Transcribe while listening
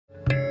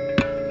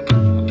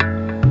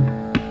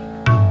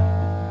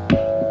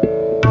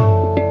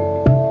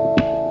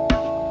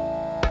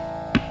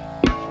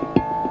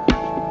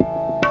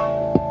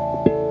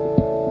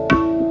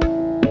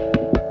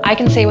I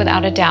can say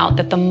without a doubt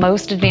that the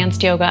most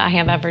advanced yoga I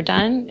have ever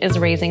done is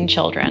raising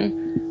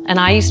children. And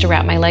I used to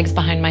wrap my legs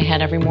behind my head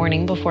every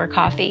morning before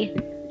coffee.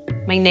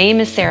 My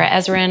name is Sarah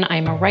Ezrin.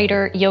 I'm a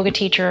writer, yoga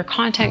teacher,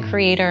 content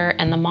creator,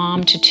 and the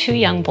mom to 2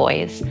 young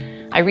boys.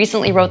 I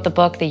recently wrote the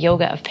book, The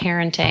Yoga of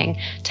Parenting,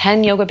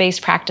 10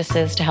 yoga-based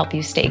practices to help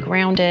you stay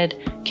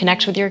grounded,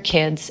 connect with your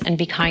kids, and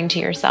be kind to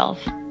yourself.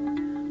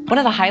 One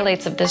of the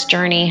highlights of this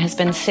journey has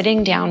been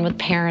sitting down with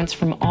parents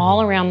from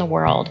all around the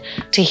world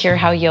to hear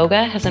how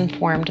yoga has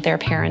informed their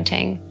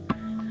parenting.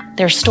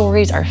 Their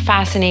stories are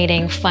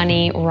fascinating,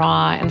 funny,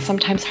 raw, and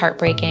sometimes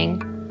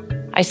heartbreaking.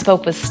 I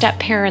spoke with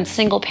step-parents,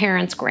 single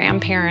parents,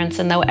 grandparents,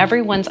 and though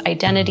everyone's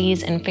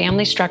identities and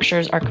family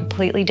structures are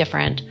completely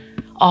different,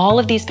 all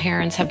of these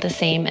parents have the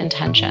same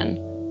intention: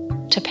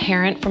 to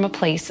parent from a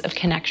place of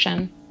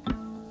connection.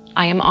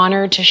 I am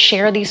honored to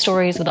share these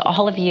stories with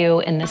all of you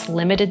in this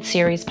limited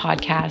series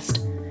podcast,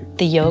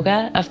 The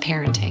Yoga of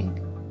Parenting.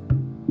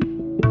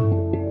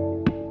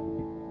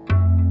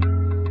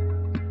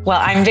 Well,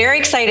 I'm very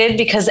excited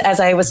because, as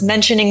I was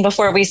mentioning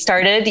before we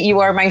started, you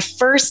are my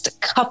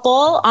first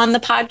couple on the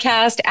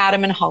podcast,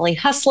 Adam and Holly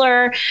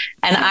Husler.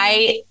 And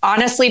I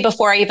honestly,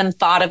 before I even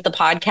thought of the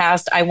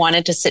podcast, I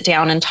wanted to sit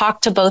down and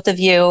talk to both of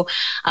you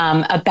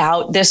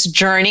about this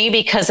journey,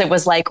 because it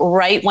was like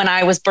right when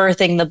I was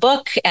birthing the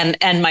book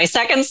and my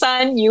second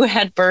son, you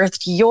had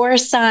birthed your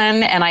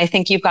son. And I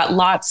think you've got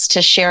lots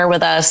to share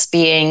with us,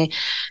 being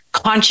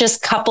conscious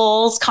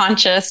couples,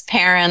 conscious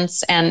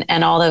parents,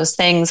 and all those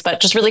things. But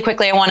just really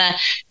quickly, I want to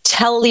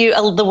tell you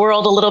the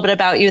world a little bit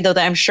about you, though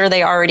that I'm sure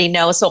they already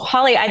know. So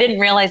Holly, I didn't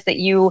realize that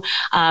you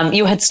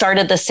had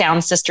started the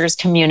Sound Sisters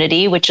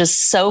community, which is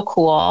so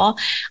cool,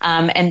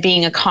 and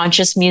being a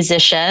conscious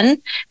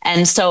musician.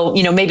 And so,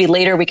 maybe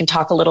later we can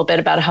talk a little bit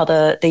about how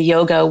the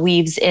yoga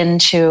weaves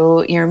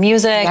into your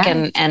music,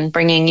 and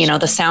bringing,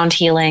 the sound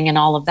healing and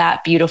all of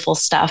that beautiful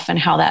stuff, and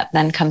how that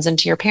then comes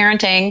into your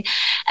parenting.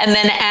 And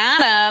then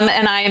Adam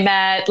and I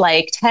met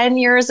like 10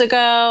 years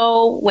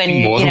ago when,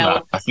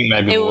 I think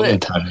maybe more than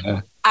 10.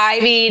 Yeah.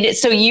 I mean,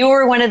 so you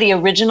were one of the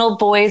original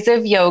boys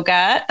of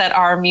yoga that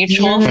our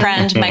mutual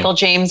friend, Michael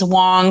James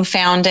Wong,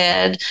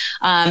 founded.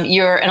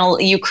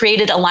 You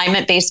created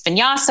alignment-based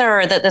vinyasa,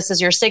 or that this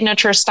is your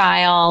signature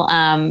style.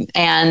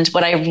 And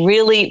what I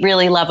really,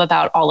 really love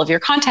about all of your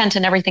content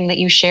and everything that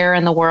you share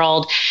in the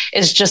world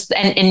is just,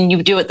 and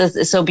you do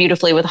it so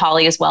beautifully with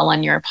Holly as well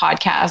on your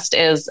podcast,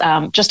 is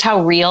just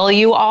how real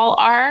you all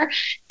are.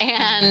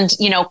 And,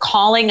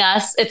 calling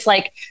us, it's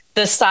like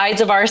the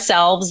sides of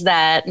ourselves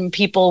that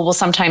people will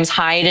sometimes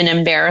hide in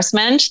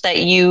embarrassment, that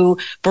you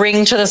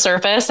bring to the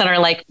surface and are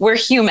like, we're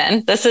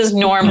human. This is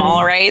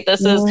normal, right?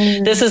 This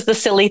is the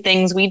silly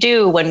things we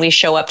do when we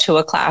show up to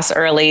a class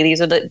early.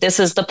 These are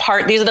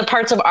the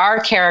parts of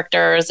our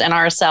characters and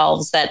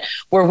ourselves that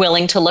we're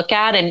willing to look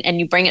at, and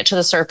you bring it to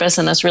the surface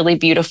in this really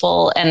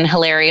beautiful and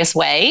hilarious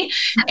way.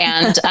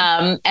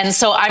 And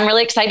so I'm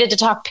really excited to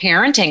talk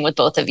parenting with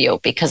both of you,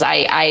 because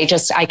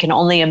I can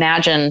only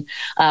imagine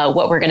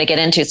what we're going to get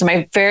into. So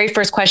my very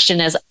first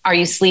question is, are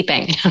you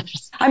sleeping?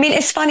 I mean,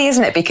 it's funny,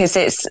 isn't it? Because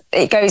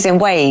it goes in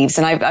waves,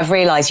 and I've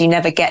realized you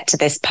never get to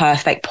this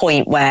perfect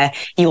point where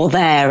you're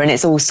there and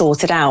it's all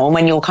sorted out. And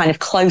when you're kind of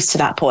close to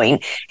that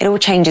point, it all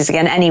changes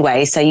again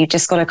anyway. So you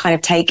just got to kind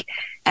of take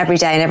every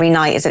day and every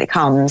night as it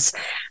comes.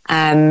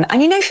 And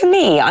for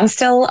me, I'm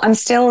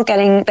still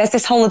getting, there's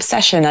this whole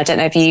obsession. I don't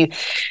know if you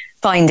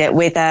find it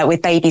with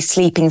babies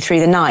sleeping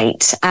through the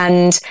night.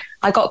 And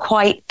I got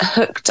quite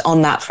hooked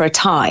on that for a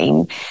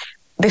time,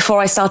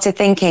 before I started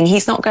thinking,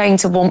 he's not going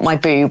to want my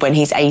boob when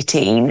he's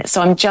 18.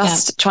 So I'm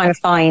just trying to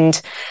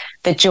find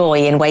the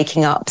joy in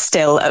waking up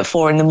still at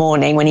 4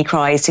 a.m. when he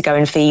cries to go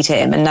and feed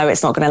him, and know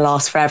it's not going to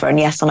last forever. And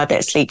yes, I'm a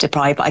bit sleep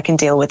deprived, but I can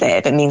deal with it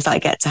if it means I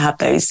get to have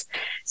those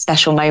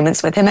special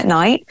moments with him at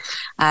night.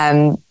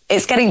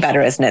 It's getting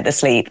better, isn't it? The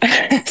sleep.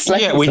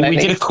 We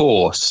did a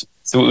course.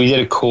 So we did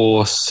a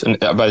course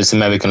about this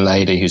American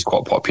lady who's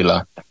quite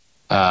popular.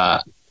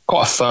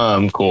 Quite a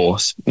firm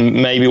course.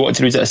 Maybe what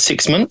did we do?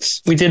 6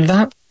 months? We did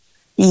that.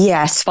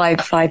 Yes, five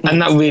months.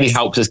 And that really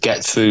helped us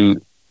get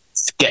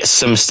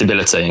some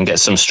stability and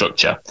get some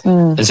structure.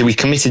 And so we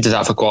committed to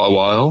that for quite a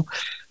while.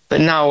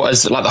 But now,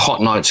 as like the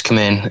hot nights come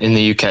in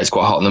the UK, it's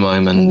quite hot at the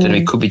moment, and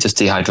we could be just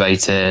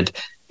dehydrated.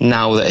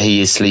 Now that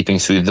he is sleeping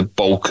through the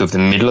bulk of the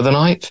middle of the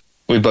night,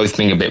 we've both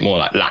been a bit more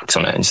like lax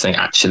on it and just think,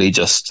 actually,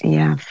 just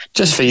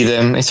feed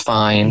him. It's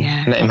fine.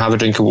 Yeah. Let him have a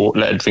drink of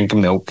water. Let him drink of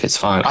milk. It's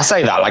fine. I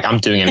say that like I'm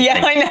doing anything.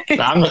 Yeah,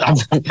 I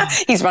know.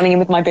 He's running in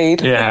with my boob.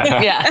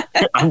 Yeah.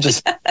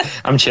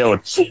 I'm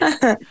chilled.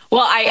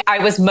 Well, I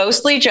was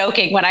mostly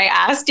joking when I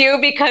asked you,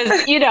 because,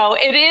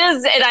 it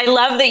is. And I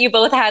love that you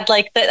both had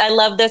I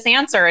love this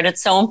answer. And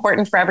it's so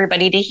important for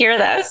everybody to hear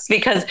this,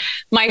 because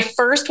my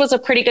first was a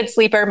pretty good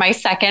sleeper. My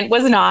second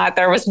was not.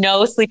 There was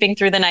no sleeping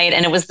through the night.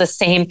 And it was the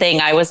same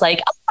thing. I was like,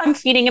 oh, I'm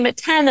feeding him at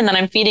 10 and then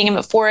I'm feeding him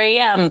at 4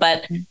 a.m.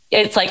 But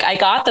it's like, I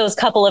got those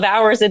couple of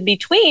hours in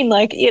between,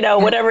 like,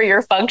 whatever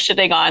you're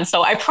functioning on.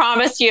 So I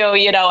promise you,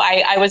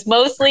 I was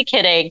mostly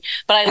kidding,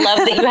 but I love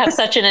that you have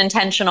such an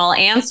intentional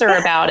answer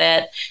about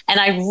it. And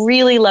I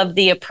really love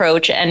the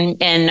approach.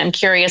 And I'm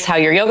curious how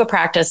your yoga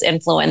practice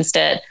influenced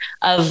it,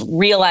 of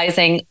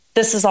realizing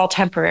this is all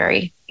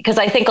temporary. Because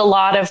I think a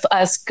lot of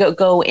us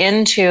go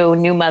into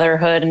new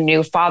motherhood and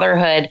new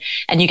fatherhood,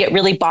 and you get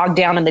really bogged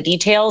down in the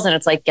details, and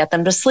it's like, get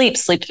them to sleep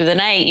through the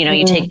night.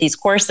 You take these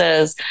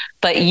courses,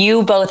 but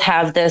you both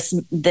have this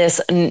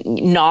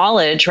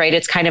knowledge, right?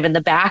 It's kind of in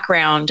the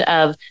background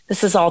of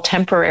this is all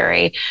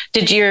temporary.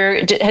 Is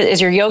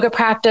your yoga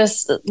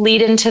practice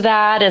lead into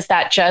that?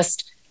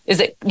 Is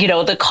it,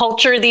 the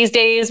culture these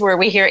days where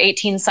we hear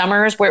 18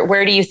 summers?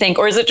 Where do you think,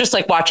 or is it just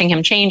like watching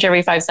him change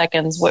every 5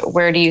 seconds?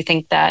 Where do you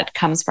think that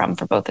comes from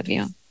for both of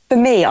you? For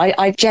me,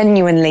 I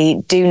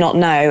genuinely do not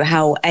know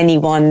how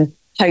anyone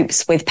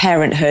copes with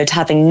parenthood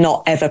having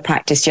not ever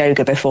practiced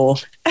yoga before.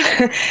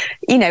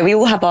 We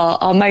all have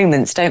our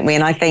moments, don't we?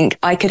 And I think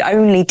I could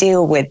only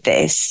deal with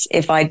this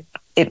if I'd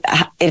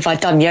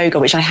done yoga,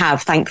 which I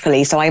have,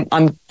 thankfully. So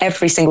I'm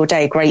every single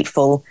day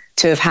grateful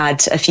to have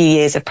had a few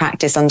years of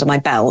practice under my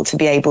belt to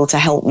be able to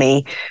help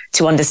me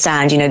to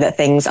understand, that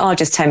things are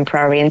just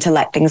temporary, and to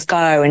let things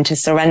go and to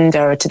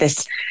surrender to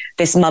this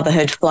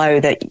motherhood flow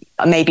that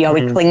maybe I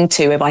would cling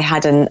to if I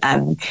hadn't,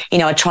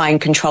 I'd try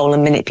and control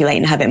and manipulate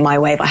and have it my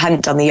way if I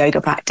hadn't done the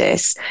yoga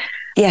practice.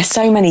 Yeah,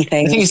 so many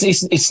things. I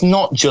think it's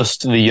not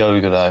just the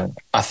yoga though.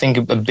 I think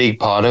a big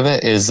part of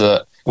it is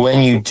that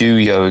when you do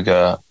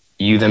yoga,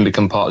 you then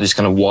become part of this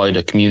kind of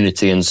wider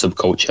community and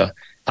subculture.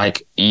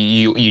 Like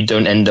you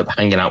don't end up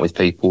hanging out with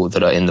people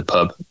that are in the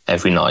pub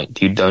every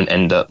night. You don't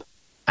end up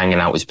hanging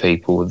out with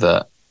people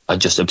that are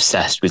just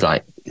obsessed with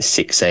like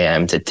 6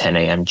 a.m. to 10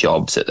 a.m.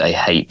 jobs that they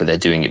hate, but they're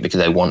doing it because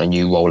they want a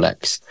new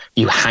Rolex.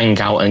 You hang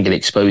out and get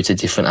exposed to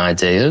different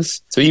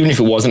ideas. So even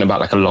if it wasn't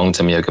about like a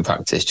long-term yoga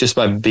practice, just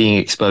by being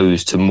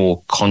exposed to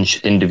more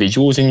conscious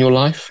individuals in your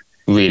life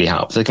really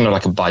helps. They're kind of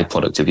like a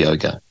byproduct of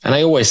yoga. And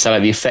I always say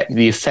like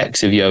the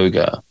effects of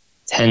yoga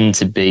tend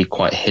to be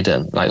quite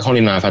hidden. Like Holly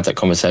and I have had that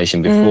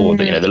conversation before,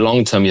 that, the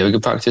long-term yoga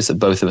practice that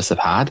both of us have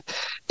had,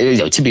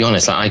 to be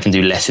honest, like, I can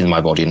do less with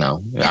my body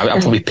now. I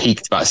probably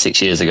peaked about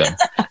 6 years ago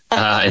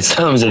in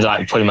terms of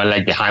like putting my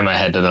leg behind my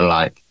head and the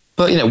like.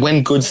 But,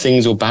 when good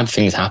things or bad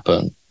things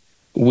happen,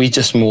 we're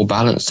just more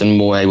balanced and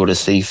more able to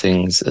see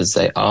things as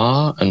they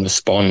are and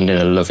respond in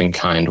a loving,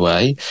 kind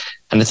way.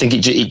 And I think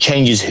it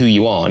changes who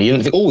you are. And you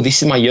don't think, oh,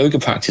 this is my yoga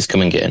practice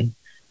coming in.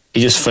 It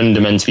just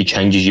fundamentally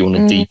changes you on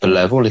a deeper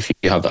level if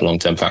you have that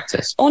long-term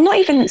practice. Or not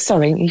even,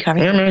 sorry, you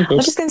carry on. I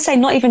was just going to say,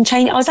 not even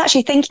change. I was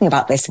actually thinking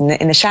about this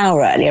in the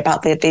shower earlier,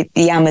 about the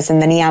yamas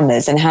and the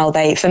niyamas, and how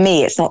for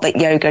me, it's not that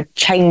yoga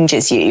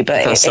changes you,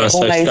 but that's so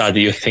sad that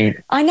you think.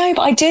 I know,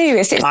 but I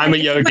do. I'm a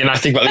yogi and I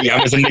think about the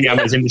yamas and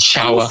niyamas in the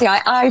shower. Honestly,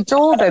 I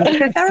adore them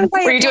because they're a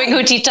way. Were you doing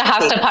Utthita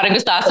Hasta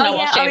Padangusthasana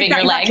while shaving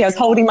your leg? I was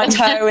holding my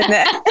toe in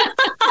there.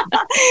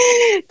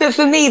 But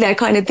for me, they're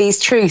kind of these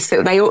truths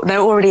that they're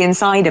already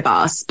inside of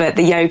us. But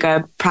the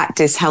yoga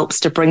practice helps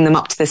to bring them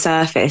up to the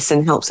surface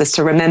and helps us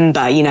to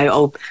remember,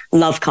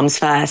 love comes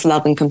first,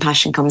 love and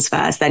compassion comes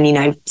first,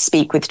 then,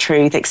 speak with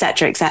truth,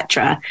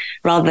 etc.,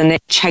 rather than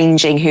it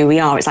changing who we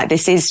are. It's like,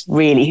 this is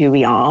really who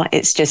we are.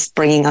 It's just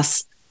bringing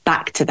us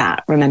back to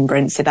that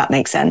remembrance, if that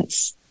makes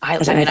sense. I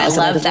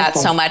love that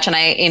so much. And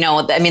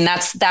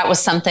that was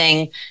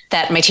something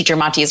that my teacher,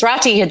 Mati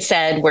Israti, had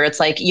said, where it's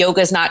like,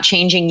 yoga is not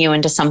changing you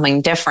into something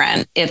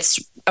different.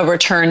 It's a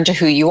return to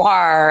who you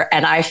are.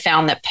 And I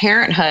found that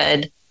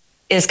parenthood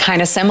is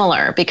kind of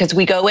similar, because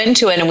we go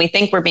into it and we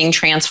think we're being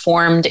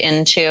transformed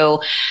into,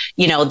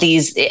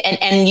 these,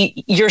 and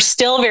you're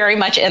still very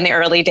much in the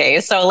early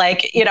days. So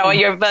like, you're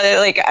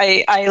like,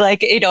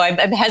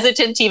 I'm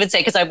hesitant to even say,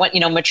 because I want,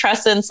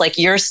 matrescence, like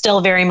you're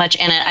still very much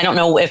in it. I don't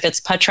know if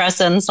it's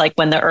putrescence, like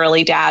when the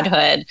early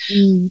dadhood,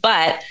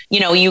 but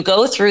you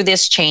go through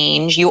this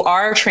change, you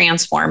are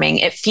transforming.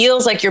 It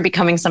feels like you're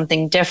becoming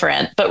something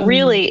different, but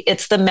really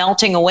it's the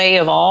melting away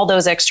of all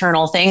those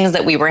external things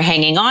that we were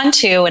hanging on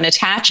to and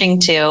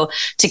attaching to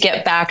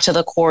get back to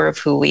the core of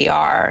who we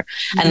are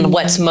and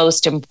what's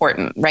most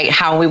important, right?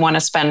 How we want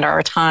to spend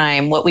our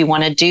time, what we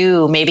want to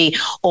do, maybe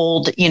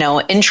old,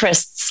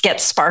 interests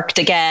get sparked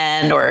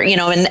again, or,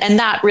 and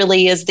that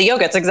really is the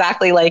yoga. It's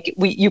exactly like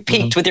you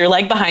peaked with your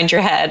leg behind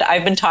your head. I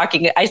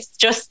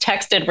just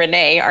texted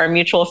Renee, our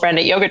mutual friend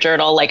at Yoga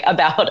Journal, like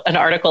about an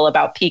article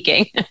about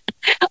peaking.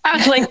 I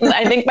was like,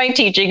 I think my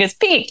teaching is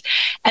peaked,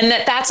 and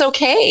that's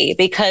okay,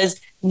 because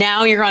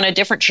now you're on a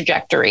different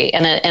trajectory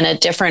and a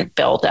different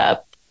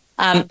buildup.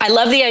 I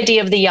love the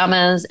idea of the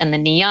yamas and the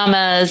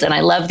niyamas, and I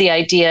love the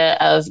idea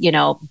of,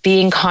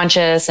 being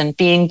conscious and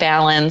being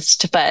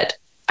balanced, but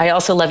I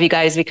also love you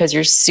guys because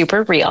you're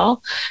super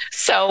real.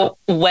 So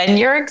when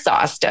you're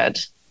exhausted,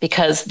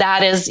 because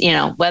that is,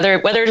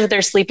 whether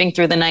they're sleeping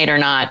through the night or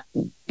not,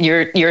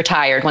 you're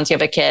tired once you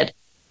have a kid,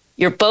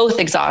 you're both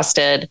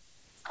exhausted.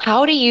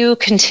 How do you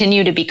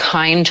continue to be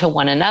kind to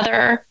one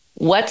another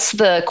what's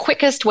the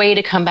quickest way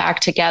to come back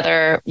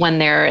together when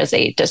there is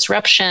a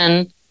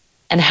disruption?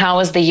 And how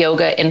is the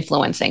yoga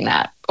influencing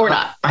that or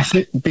not? I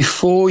think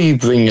before you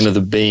bring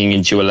another being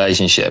into your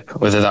relationship,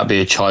 whether that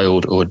be a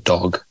child or a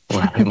dog,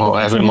 or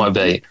whatever it might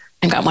be.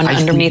 I've got one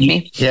underneath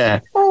me. Yeah.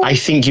 I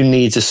think you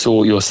need to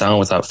sort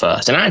yourself out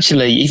first. And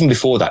actually, even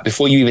before that,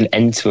 before you even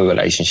enter a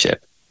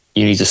relationship,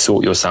 you need to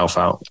sort yourself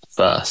out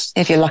first.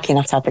 If you're lucky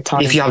enough to have the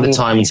time. If you have the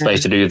time and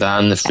space to do that,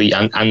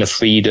 and the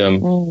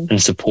freedom and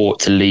support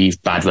to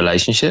leave bad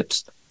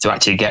relationships, to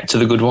actually get to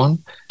the good one.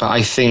 But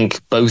I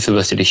think both of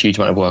us did a huge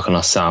amount of work on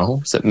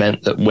ourselves. That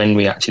meant that when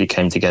we actually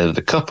came together,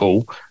 the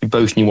couple, we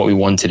both knew what we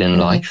wanted in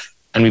life.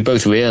 And we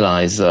both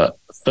realized that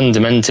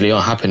fundamentally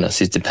our happiness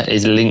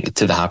is linked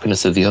to the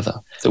happiness of the other.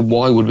 So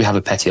why would we have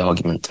a petty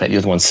argument to make the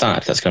other one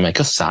sad? That's going to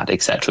make us sad,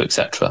 etc.,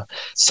 etc.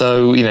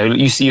 So,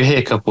 you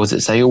hear couples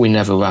that say, oh, we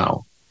never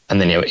row. And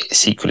then,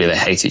 secretly they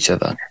hate each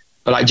other.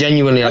 But like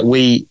genuinely, like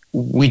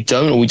we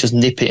don't, or we just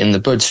nip it in the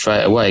bud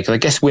straight away. Because I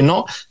guess we're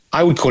not,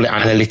 I would call it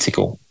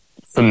analytical.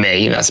 For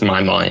me, that's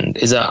my mind,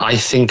 is that I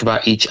think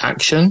about each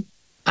action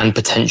and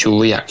potential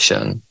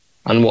reaction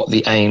and what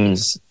the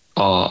aims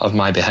are of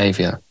my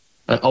behavior.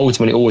 And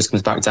ultimately, it always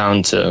comes back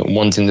down to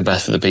wanting the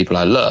best for the people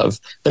I love,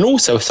 and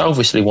also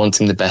selfishly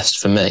wanting the best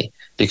for me,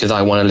 because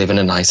I want to live in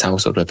a nice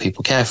household where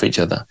people care for each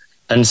other.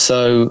 And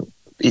so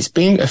it's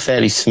been a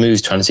fairly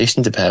smooth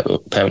transition to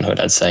parenthood,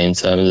 I'd say, in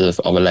terms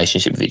of our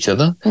relationship with each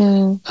other,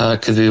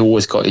 because we've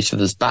always got each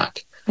other's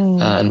back.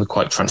 And we're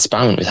quite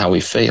transparent with how we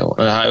feel.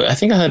 And I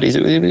think I heard, is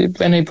it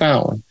Brené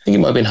Brown? I think it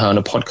might have been her on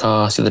a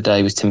podcast the other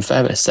day with Tim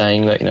Ferriss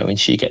saying that, when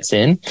she gets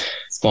in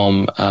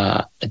from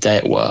a day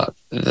at work,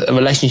 a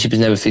relationship is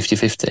never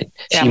 50-50.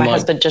 Yeah, my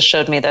husband just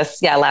showed me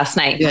this, last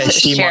night. Yeah,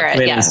 she might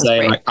come in and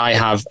say, like,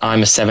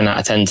 I'm a 7 out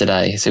of 10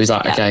 today. So he's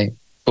like, okay,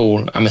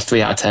 cool, I'm a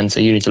 3 out of 10,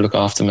 so you need to look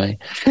after me.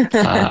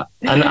 And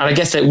I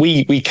guess that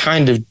we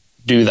kind of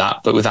do that,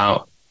 but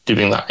without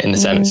doing that in a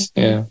sense,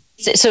 yeah.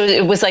 So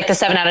it was like the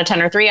 7 out of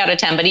 10 or 3 out of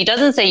 10, but he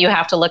doesn't say you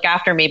have to look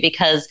after me,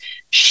 because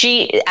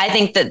I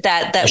think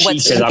that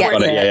what's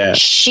important,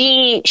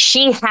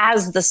 she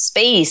has the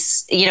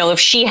space, if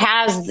she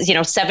has,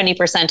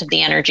 70% of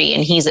the energy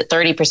and he's at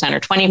 30% or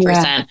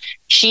 20%,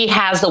 she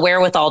has the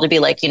wherewithal to be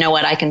like, you know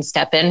what, I can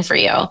step in for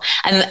you.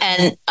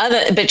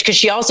 But because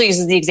she also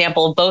uses the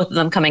example of both of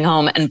them coming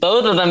home and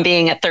both of them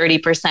being at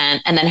 30%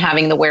 and then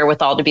having the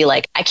wherewithal to be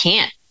like, I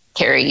can't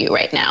carry you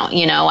right now.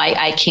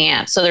 I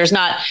can't. So there's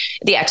not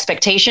the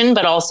expectation,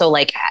 but also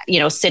like,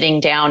 sitting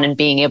down and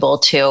being able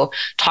to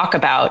talk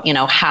about,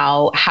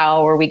 how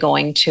are we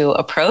going to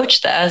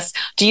approach this?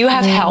 Do you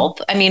have help?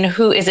 I mean,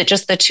 is it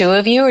just the two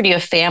of you, or do you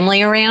have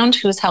family around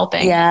who's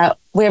helping? Yeah,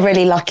 we're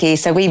really lucky.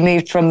 So we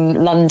moved from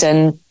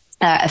London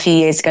a few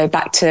years ago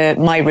back to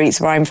my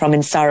roots, where I'm from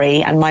in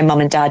Surrey, and my mum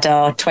and dad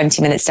are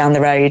 20 minutes down the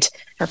road.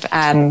 Perfect.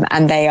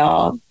 And they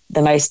are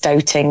the most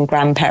doting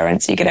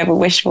grandparents you could ever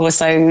wish for.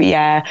 So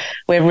yeah,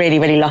 we're really,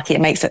 really lucky. It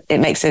makes a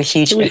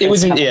huge difference. It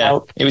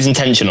was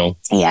intentional.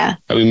 Yeah.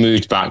 We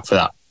moved back for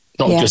that,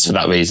 not just for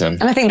that reason.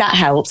 And I think that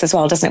helps as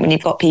well, doesn't it? When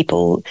you've got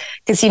people,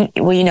 because you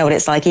know what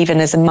it's like, even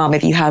as a mum,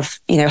 if you have,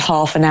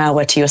 half an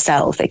hour to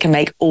yourself, it can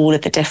make all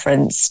of the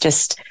difference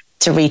just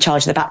to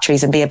recharge the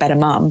batteries and be a better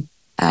mum.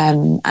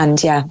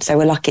 So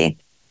we're lucky.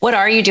 What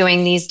are you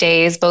doing these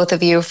days, both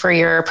of you, for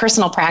your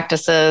personal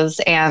practices,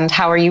 and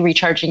how are you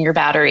recharging your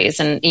batteries?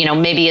 And,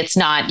 maybe it's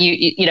not,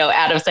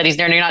 Adam said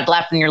you're not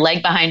lapping your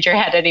leg behind your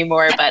head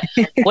anymore, but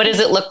what does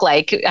it look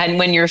like and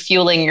when you're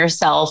fueling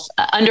yourself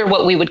under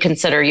what we would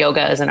consider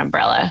yoga as an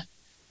umbrella?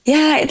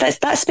 Yeah,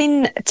 that's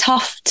been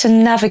tough to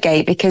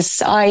navigate,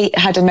 because I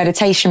had a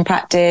meditation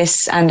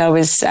practice and I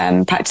was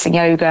practicing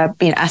yoga,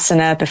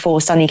 asana, before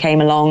Sunny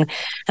came along.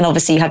 And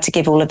obviously you had to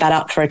give all of that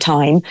up for a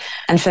time.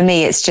 And for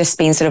me, it's just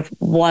been sort of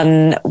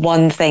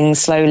one thing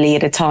slowly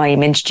at a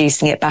time,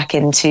 introducing it back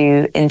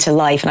into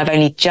life. And I've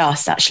only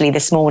just actually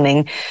this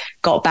morning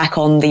got back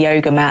on the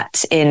yoga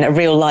mat in a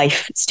real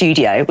life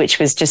studio, which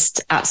was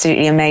just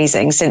absolutely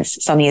amazing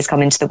since Sunny has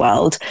come into the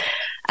world.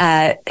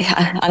 And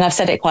I've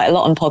said it quite a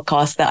lot on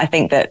podcasts that I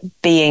think that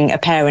being a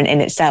parent in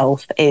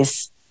itself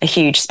is a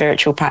huge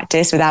spiritual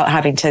practice, without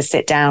having to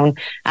sit down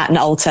at an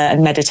altar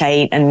and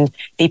meditate and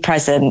be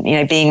present.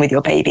 Being with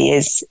your baby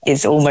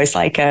is almost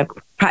like a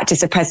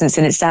practice of presence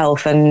in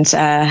itself. And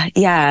that's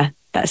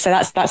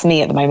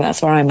me at the moment.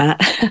 That's where I'm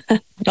at.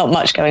 Not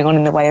much going on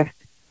in the way of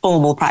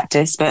formal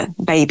practice, but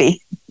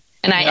baby.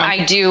 And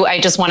I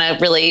just want to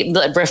really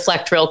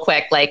reflect real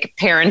quick, like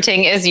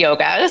parenting is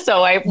yoga.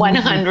 So I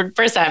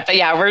 100%, but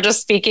yeah, we're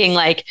just speaking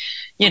like,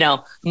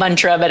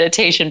 mantra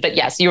meditation, but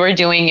yes, you were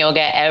doing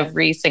yoga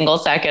every single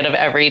second of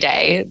every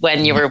day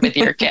when you were with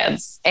your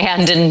kids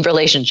and in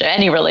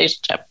any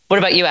relationship. What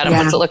about you, Adam?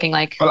 Yeah. What's it looking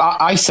like? Well,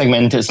 I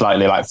segment it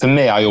slightly. Like for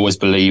me, I always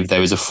believe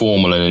there is a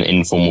formal and an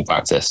informal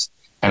practice.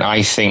 And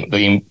I think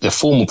the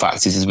formal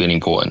practice is really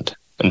important.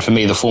 And for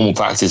me, the formal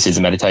practice is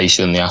the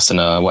meditation, the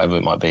asana, whatever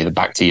it might be, the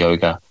bhakti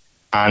yoga.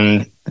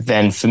 And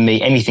then for me,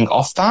 anything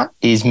off that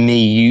is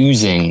me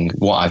using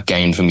what I've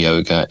gained from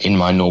yoga in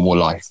my normal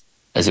life,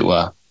 as it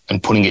were,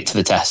 and putting it to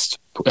the test.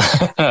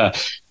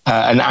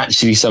 And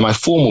actually, so my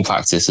formal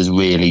practice has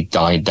really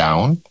died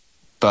down.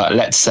 But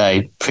let's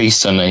say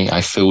pre-Sunny,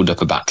 I filled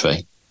up a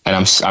battery, and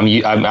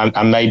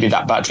I'm maybe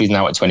that battery is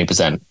now at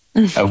 20%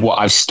 of what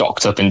I've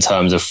stocked up in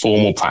terms of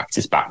formal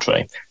practice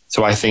battery.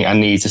 So I think I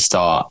need to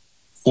start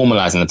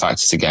formalizing the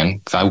practice again,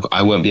 because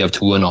I won't be able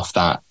to run off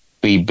that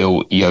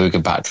pre-built yoga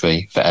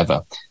battery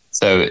forever.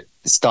 So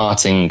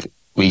starting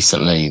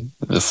recently,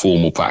 the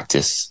formal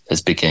practice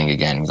is beginning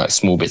again, with like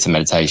small bits of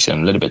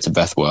meditation, little bits of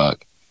breath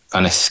work,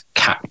 kind of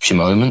capture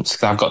moments.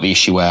 Because I've got the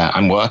issue where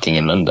I'm working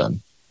in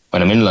London.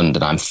 When I'm in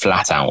London, I'm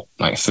flat out,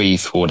 like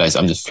 3-4 days.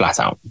 I'm just flat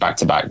out, back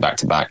to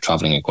back,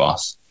 traveling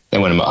across.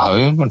 Then when I'm at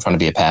home, I'm trying to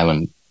be a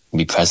parent and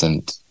be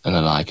present and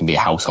I can be a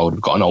household.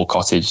 We've got an old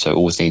cottage, so it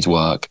always needs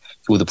work,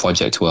 all the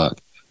project work.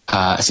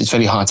 So it's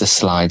really hard to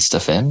slide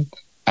stuff in.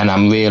 And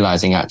I'm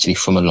realizing actually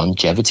from a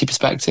longevity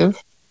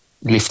perspective,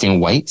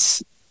 lifting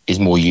weights is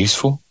more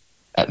useful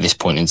at this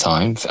point in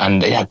time.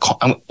 And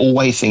I'm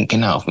always thinking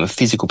now from a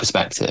physical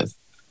perspective,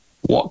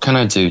 what can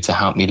I do to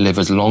help me live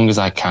as long as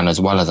I can, as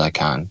well as I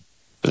can,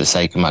 for the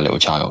sake of my little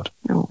child?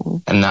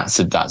 Oh. And that's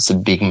a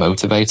big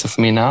motivator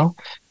for me now.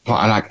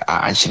 I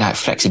actually like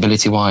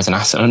flexibility wise, and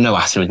asana. I know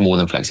asana is more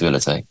than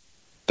flexibility,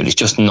 but it's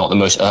just not the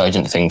most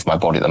urgent thing for my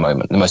body at the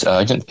moment. The most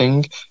urgent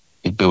thing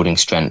is building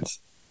strength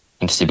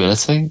and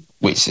stability,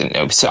 which,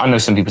 so I know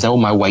some people say, oh,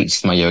 my weights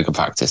is my yoga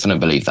practice. I don't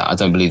believe that. I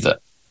don't believe that.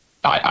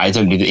 I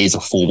don't believe it is a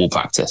formal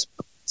practice.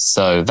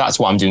 So that's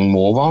what I'm doing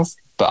more of,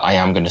 but I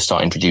am going to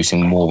start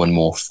introducing more and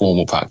more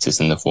formal practice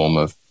in the form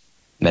of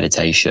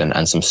meditation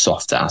and some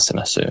softer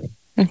asana soon.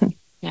 Mm-hmm.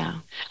 Yeah.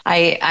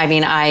 I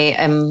mean, I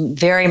am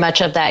very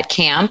much of that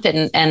camp,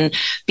 and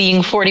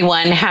being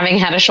 41, having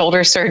had a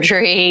shoulder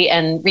surgery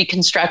and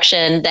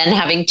reconstruction, then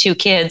having 2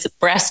 kids,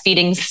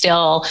 breastfeeding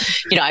still,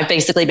 I've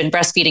basically been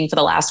breastfeeding for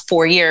the last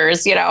 4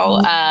 years,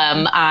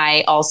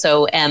 I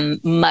also am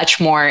much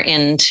more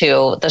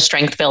into the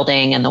strength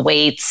building and the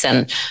weights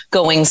and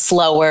going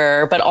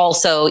slower, but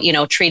also,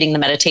 treating the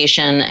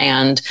meditation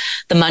and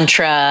the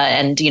mantra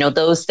and,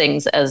 those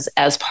things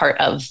as part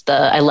of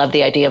I love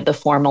the idea of the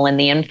formal and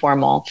the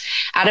informal.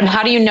 Adam,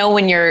 how do you know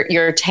when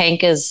your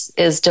tank is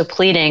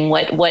depleting?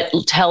 What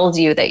tells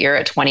you that you're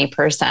at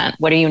 20%?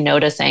 What are you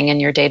noticing in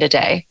your day to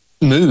day?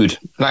 Mood.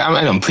 Like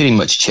I'm pretty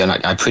much chill.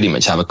 Like I pretty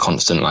much have a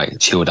constant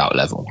chilled out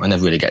level. I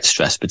never really get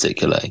stressed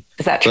particularly.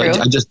 Is that true?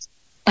 I just.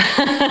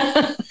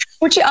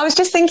 I was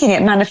just thinking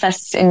it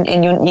manifests in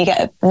you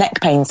get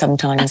neck pain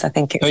sometimes. I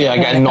think it's. Oh yeah, I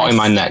get a knot in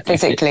my neck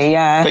physically.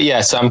 Yeah. But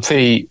yeah, so I'm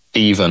pretty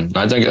even.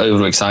 I don't get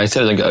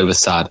overexcited. I don't get over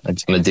sad. I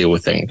just want to deal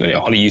with things.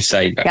 What do you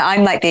say? Yeah,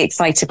 I'm like the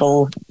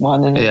excitable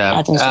one, and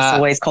Adam's just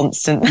always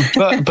constant.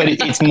 but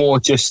it's more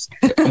just.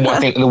 I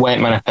think the way it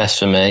manifests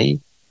for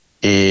me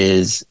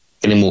is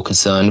getting more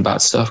concerned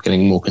about stuff,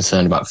 getting more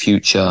concerned about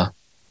future,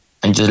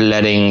 and just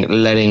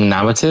letting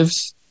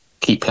narratives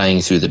keep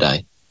playing through the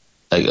day.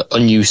 Like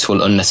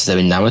unuseful,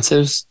 unnecessary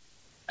narratives,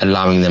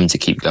 allowing them to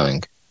keep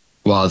going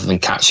rather than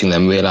catching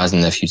them,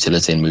 realizing their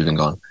futility and moving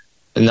on.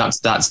 And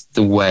that's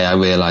the way I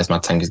realize my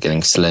tank is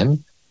getting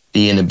slim,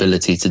 the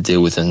inability to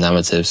deal with the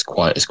narratives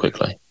quite as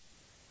quickly.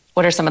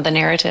 What are some of the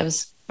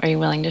narratives? Are you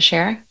willing to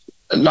share?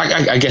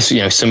 I guess,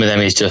 some of them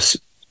is just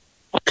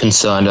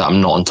concerned that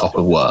I'm not on top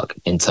of work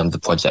in terms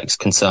of projects,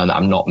 concerned that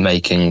I'm not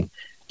making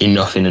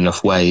enough in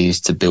enough ways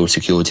to build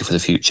security for the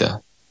future.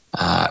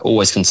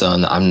 Always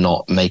concerned that I'm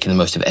not making the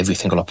most of every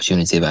single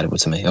opportunity available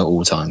to me at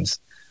all times.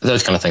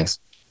 Those kind of things.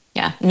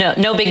 Yeah,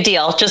 no big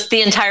deal. Just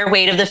the entire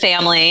weight of the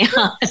family.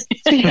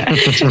 And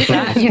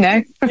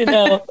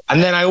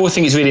then I always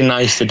think it's really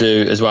nice to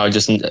do as well,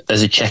 just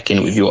as a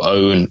check-in with your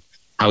own,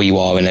 how you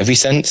are in every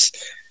sense.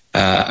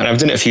 And I've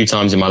done it a few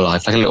times in my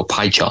life, like a little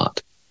pie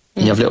chart.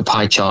 And you have a little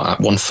pie chart,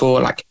 one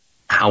for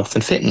health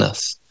and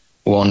fitness,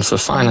 one for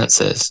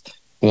finances,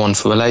 one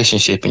for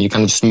relationship, and you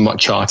kind of just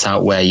chart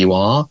out where you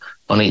are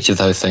on each of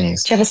those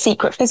things. Do you have a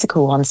secret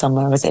physical one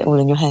somewhere, or is it all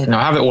in your head? No,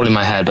 I have it all in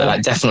my head,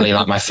 but definitely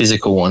my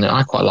physical one.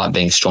 I quite like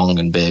being strong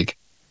and big,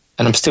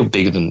 and I'm still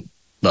bigger than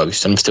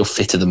most, and I'm still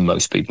fitter than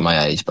most people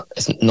my age, but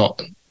it's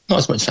not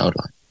as much as I would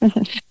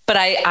like. But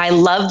I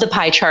love the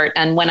pie chart.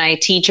 And when I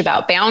teach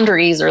about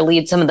boundaries or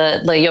lead some of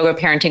the yoga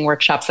parenting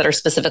workshops that are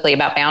specifically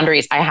about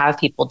boundaries, I have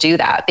people do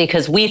that,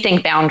 because we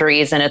think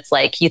boundaries and it's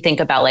you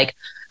think about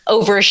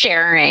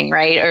oversharing,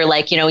 right?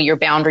 Or your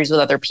boundaries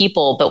with other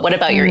people. But what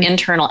about your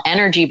internal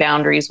energy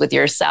boundaries with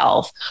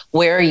yourself?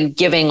 Where are you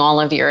giving all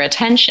of your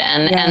attention?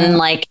 Yeah.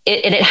 And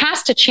it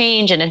has to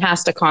change, and it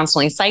has to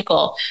constantly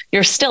cycle.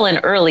 You're still in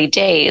early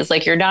days.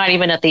 You're not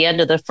even at the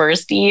end of the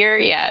first year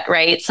yet,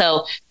 right?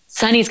 So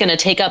Sunny's going to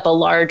take up a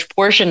large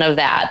portion of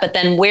that. But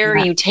then where are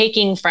you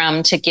taking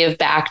from to give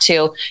back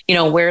to,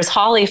 where's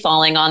Holly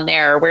falling on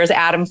there? Where's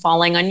Adam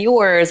falling on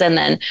yours? And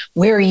then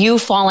where are you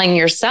falling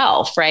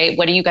yourself, right?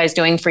 What are you guys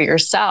doing for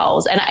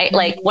yourselves? And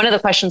one of the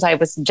questions I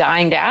was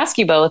dying to ask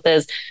you both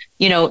is,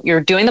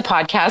 you're doing the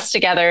podcast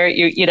together.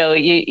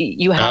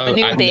 You have a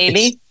new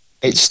baby.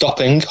 It's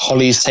stopping.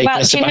 Holly's taking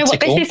a do you know what?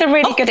 sabbatical. This is a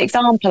really good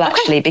example,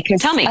 actually,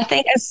 because Tell me. I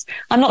think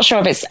I'm not sure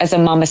if it's as a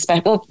mum,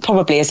 well,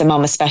 probably as a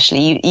mum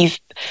especially,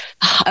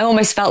 I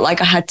almost felt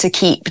like I had to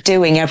keep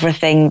doing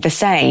everything the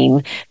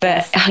same.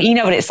 But you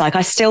know what it's like.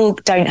 I still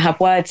don't have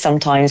words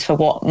sometimes for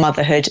what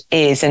motherhood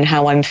is and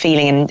how I'm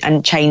feeling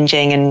and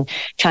changing and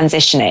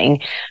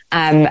transitioning.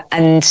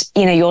 And,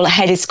 you know, your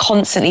head is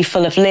constantly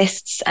full of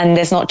lists and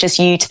there's not just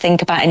you to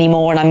think about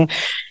anymore. And I'm,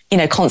 you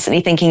know,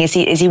 constantly thinking, is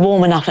he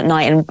warm enough at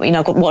night? And, you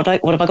know, what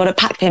have I got to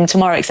pack for him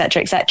tomorrow, et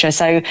cetera, et cetera.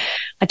 So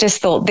I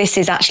just thought this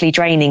is actually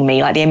draining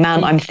me, like the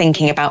amount I'm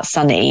thinking about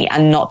Sonny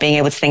and not being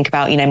able to think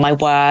about, you know, my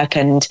work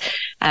and,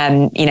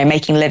 you know,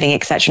 making a living,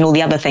 et cetera, and all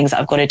the other things that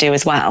I've got to do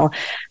as well.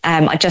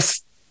 I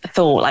just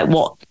thought like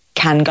what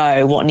can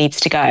go, what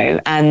needs to go.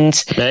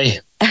 And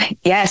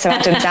yeah, so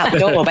Adam's out the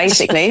door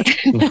basically.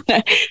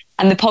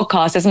 And the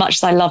podcast, as much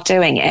as I love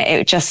doing it,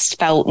 it just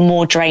felt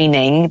more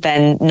draining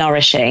than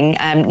nourishing.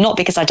 Not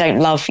because I don't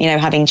love, you know,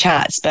 having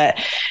chats, but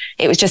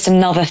it was just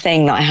another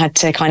thing that I had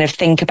to kind of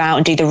think about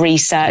and do the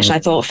research. And I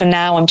thought for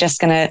now, I'm just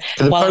going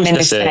to, while I'm in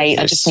this state,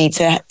 I just need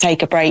to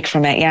take a break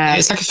from it. Yeah.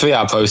 It's like a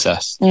 3-hour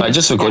process. Like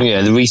just recording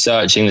it, the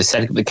researching, the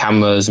setting up the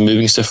cameras,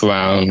 moving stuff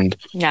around.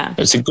 Yeah.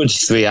 It's a good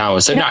 3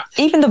 hours. So now,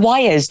 even the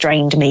wires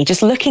drained me.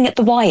 Just looking at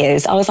the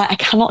wires, I was like, I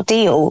cannot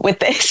deal with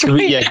this.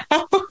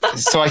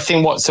 So I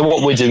think what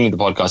we're doing with the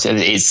podcast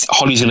is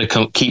Holly's going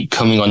to keep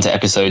coming onto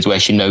episodes where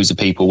she knows the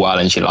people well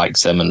and she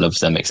likes them and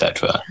loves them,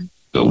 etc.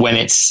 But when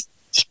it's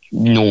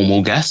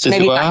normal guests,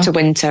 maybe back to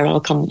winter, I'll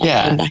come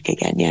back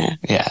again.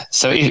 Yeah.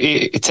 So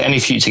if to any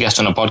future guest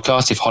on a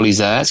podcast, if Holly's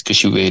there, it's because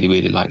she really,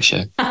 really likes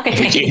you.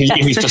 If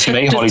it's just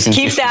me, Holly's in.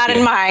 Keep that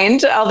in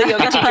mind, all the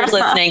yoga teachers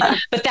listening.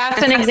 But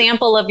that's an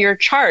example of your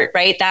chart,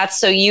 right? That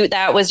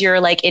was your,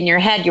 like, in your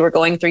head, you were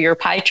going through your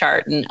pie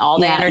chart and all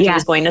the energy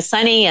was going to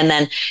Sonny. And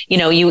then, you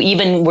know, you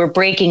even were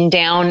breaking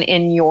down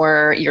in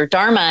your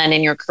dharma and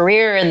in your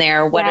career in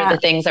there, what are the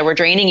things that were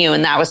draining you?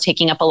 And that was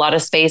taking up a lot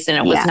of space and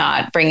it was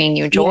not bringing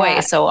you joy.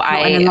 So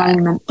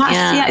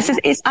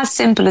it's as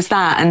simple as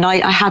that. And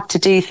I have to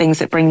do things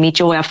that bring me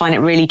joy. I find it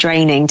really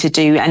draining to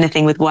do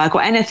anything with work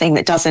or anything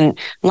that doesn't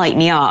light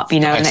me up, you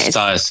know.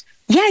 Exercise.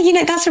 Yeah, you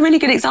know, that's a really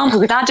good example.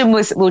 With Adam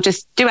will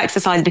just do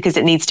exercise because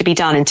it needs to be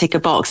done and tick a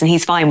box and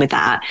he's fine with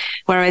that.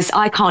 Whereas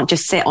I can't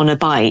just sit on a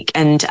bike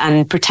and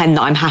pretend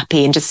that I'm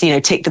happy and just, you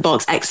know, tick the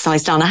box,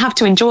 exercise done. I have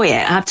to enjoy it.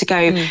 I have to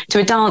go to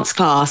a dance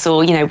class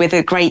or, you know, with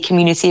a great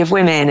community of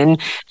women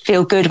and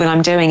feel good when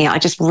I'm doing it. I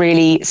just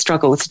really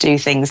struggle to do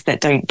things that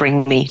don't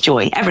bring me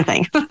joy,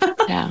 everything.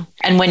 Yeah.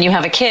 And when you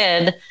have a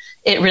kid,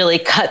 it really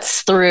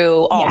cuts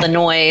through all the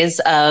noise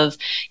of,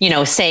 you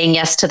know, saying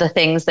yes to the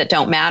things that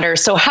don't matter.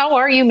 So how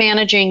are you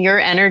managing your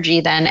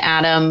energy then,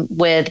 Adam,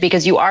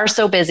 because you are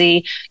so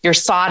busy, you're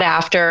sought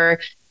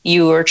after,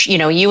 you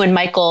and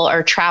Michael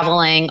are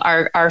traveling.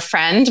 Our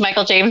friend,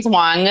 Michael James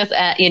Wong,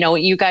 you know,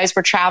 you guys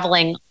were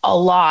traveling a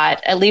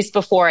lot, at least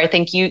before. I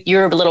think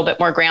you're a little bit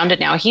more grounded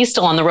now. He's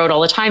still on the road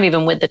all the time,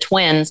 even with the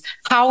twins.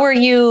 How are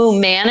you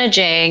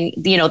managing,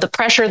 you know, the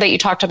pressure that you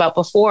talked about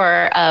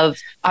before of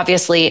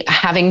obviously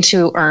having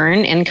to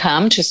earn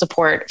income to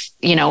support,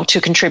 you know,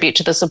 to contribute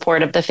to the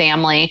support of the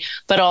family,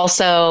 but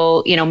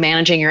also, you know,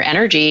 managing your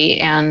energy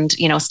and,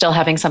 you know, still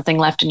having something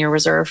left in your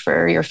reserve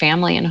for your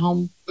family and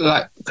home?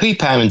 Like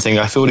pre-parenting,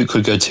 I thought it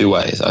could go two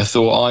ways. I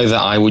thought either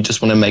I would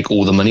just want to make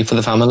all the money for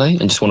the family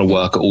and just want to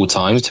work at all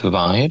times to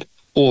provide,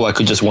 or I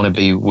could just want to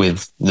be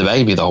with the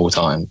baby the whole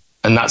time.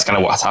 And that's kind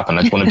of what's happened.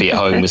 I just want to be at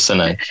home with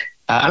Sonny.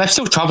 And I'm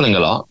still traveling a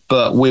lot,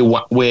 but we're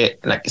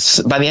like,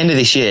 by the end of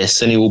this year,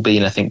 Sonny will be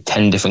in, I think,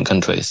 10 different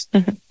countries.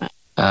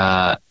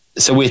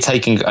 So we're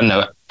taking,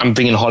 I'm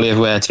bringing Holly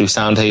everywhere to do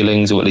sound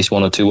healings or at least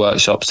 1 or 2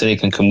 workshops. Sonny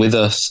can come with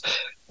us.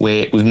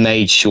 We've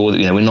made sure that,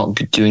 you know, we're not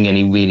doing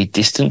any really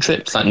distant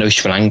trips, like no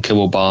Sri Lanka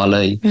or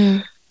Bali.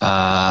 You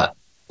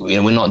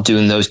know, we're not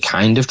doing those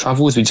kind of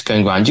travels. We're just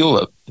going around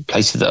Europe,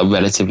 places that are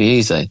relatively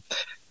easy.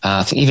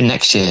 I think even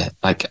next year,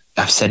 like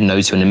I've said no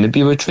to a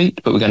Namibia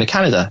retreat, but we're going to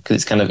Canada because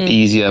it's kind of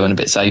easier and a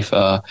bit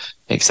safer,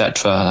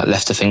 etc.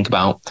 Less to think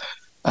about.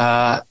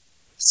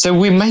 So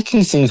we're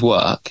making things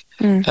work,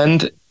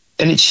 and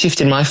it's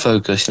shifting my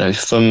focus. You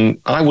know,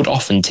 I would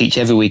often teach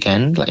every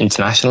weekend, like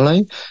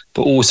internationally,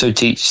 but also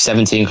teach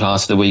 17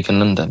 classes a week in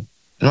London.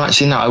 And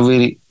actually, now I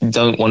really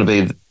don't want to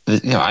be.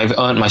 You know, I've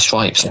earned my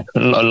stripes a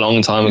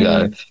long time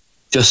ago,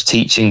 just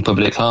teaching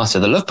public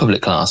classes. I love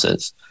public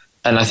classes.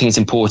 And I think it's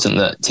important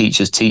that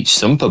teachers teach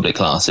some public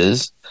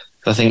classes.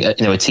 I think,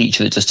 you know, a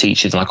teacher that just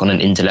teaches like on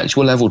an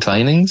intellectual level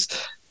trainings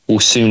will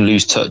soon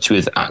lose touch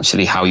with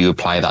actually how you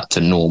apply that to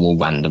normal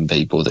random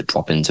people that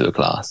drop into a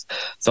class.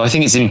 So I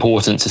think it's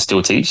important to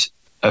still teach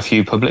a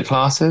few public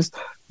classes,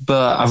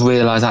 but I've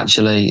realized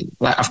actually,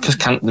 like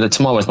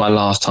tomorrow is my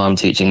last time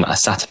teaching a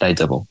Saturday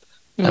double.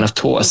 And I've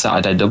taught a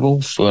Saturday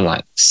double for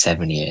like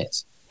 7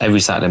 years, every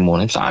Saturday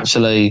morning. So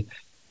actually,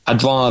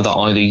 I'd rather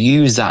either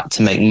use that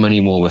to make money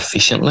more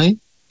efficiently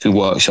through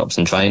workshops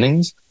and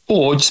trainings,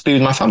 or just be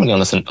with my family on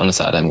a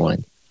Saturday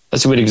morning.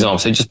 That's a good example.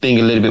 So just being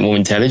a little bit more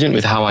intelligent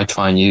with how I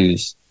try and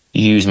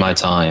use my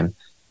time.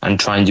 and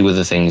try and do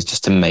other things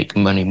just to make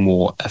money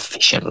more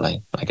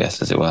efficiently, I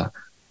guess, as it were.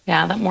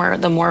 Yeah,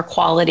 the more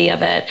quality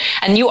of it.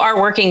 And you are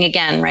working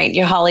again, right?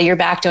 Holly, you're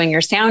back doing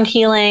your sound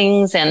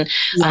healings. And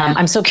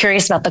I'm so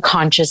curious about the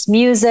conscious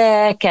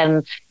music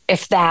and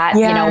if that,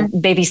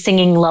 maybe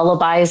singing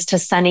lullabies to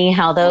Sunny,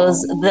 how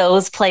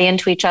those play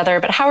into each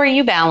other. But how are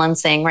you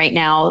balancing right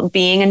now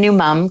being a new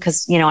mom?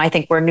 Because, I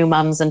think we're new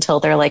moms until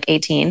they're like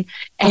 18.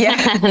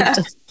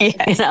 And,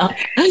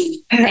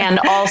 and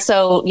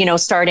also,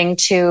 starting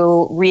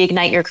to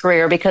reignite your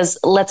career, because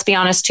let's be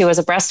honest too, as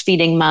a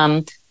breastfeeding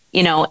mom,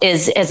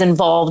 is as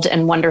involved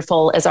and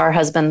wonderful as our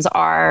husbands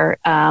are.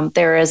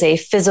 There is a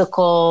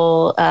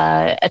physical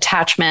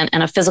attachment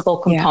and a physical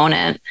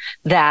component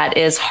that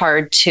is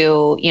hard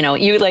to,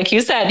 you, like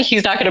you said,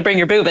 he's not going to bring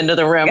your boob into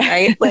the room,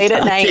 right? Late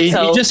at night. He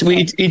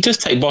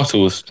just take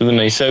bottles, doesn't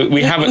he? So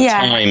we have a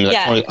time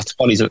that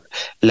Holly's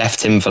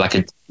left him for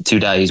like 2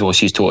 days while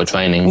she's taught her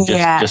training,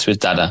 just with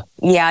Dada.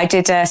 Yeah, I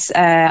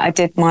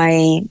did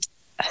my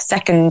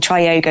second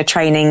tri-yoga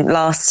training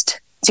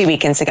 2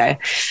 weekends ago.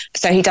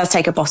 So he does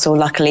take a bottle,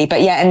 luckily.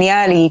 But in the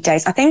early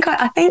days, I think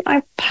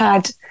I've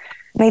had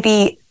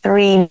maybe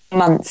 3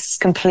 months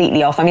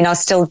completely off. I mean, I was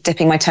still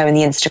dipping my toe in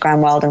the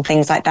Instagram world and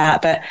things like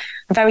that, but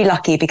I'm very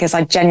lucky because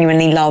I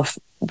genuinely love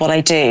what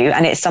I do.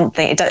 And it's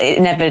something, it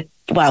never,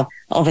 well,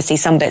 obviously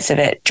some bits of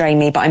it drain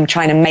me, but I'm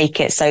trying to make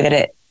it so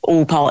that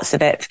all parts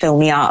of it fill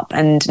me up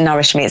and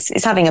nourish me.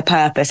 It's having a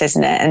purpose,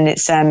 isn't it? And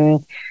it's,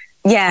 I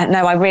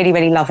really,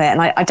 really love it.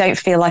 And I don't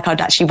feel like I'd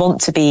actually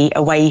want to be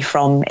away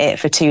from it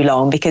for too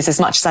long, because as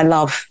much as I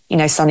love,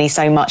 Sonny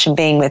so much and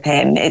being with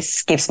him, it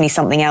gives me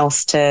something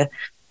else to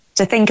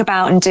think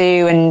about and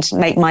do and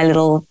make my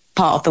little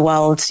part of the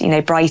world,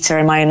 brighter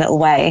in my own little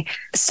way.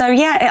 So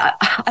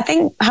I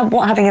think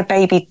what having a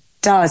baby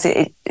does,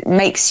 it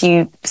makes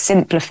you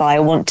simplify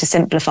or want to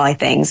simplify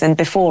things. And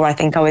before, I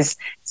think I was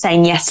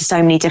saying yes to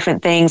so many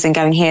different things and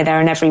going here,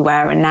 there and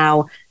everywhere. And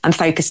now I'm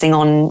focusing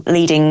on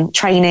leading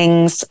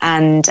trainings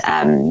and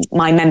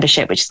my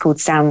membership, which is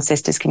called Sound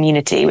Sisters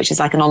Community, which is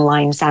like an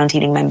online sound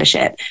healing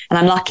membership. And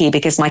I'm lucky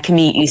because my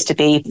commute used to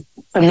be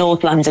from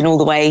North London all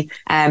the way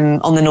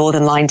on the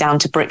Northern Line down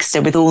to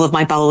Brixton, with all of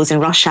my bowls in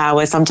rush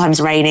hour, sometimes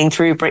raining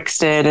through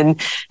Brixton,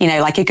 and,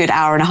 like a good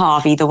hour and a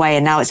half either way.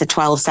 And now it's a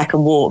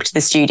 12-second walk to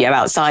the studio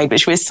outside,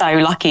 which we're so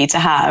lucky to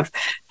have.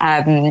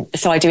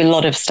 So I do a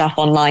lot of stuff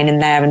online in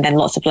there, and then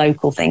lots of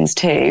local things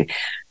too.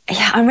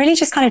 Yeah, I'm really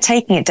just kind of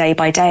taking it day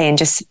by day and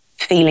just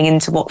feeling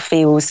into what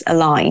feels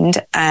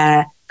aligned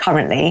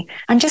currently,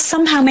 and just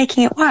somehow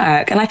making it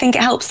work. And I think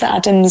it helps that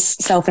Adam's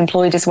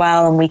self-employed as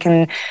well, and we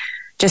can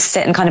just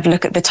sit and kind of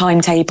look at the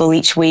timetable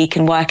each week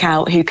and work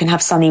out who can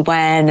have Sunny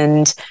when.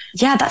 And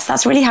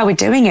that's really how we're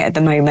doing it at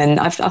the moment.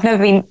 I've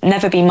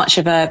never been much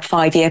of a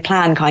 5-year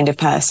plan kind of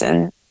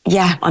person.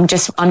 Yeah, I'm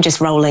just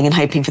rolling and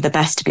hoping for the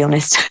best, to be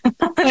honest. And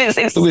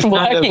it's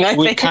working.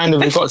 We've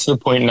got to the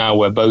point now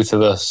where both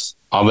of us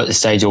are at the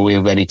stage where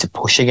we're ready to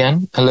push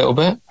again a little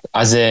bit.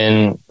 As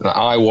in,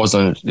 I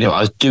wasn't, I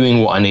was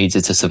doing what I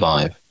needed to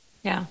survive.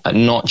 Yeah.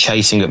 Not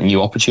chasing up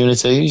new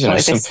opportunities. In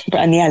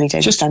the early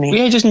days, just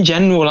in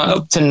general, like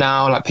up to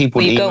now, like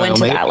people you go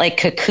into that like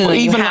cocoon. Well,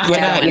 even you have to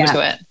go into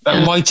it.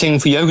 Writing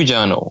for Yoga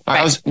Journal,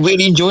 I was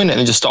really enjoying it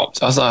and just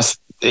stopped. I was like,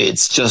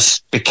 it's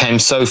just became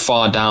so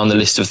far down the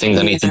list of things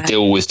I need to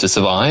deal with to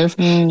survive.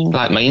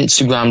 Like my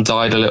Instagram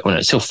died a little, and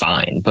it's still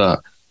fine,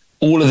 but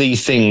all of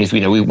these things,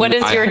 What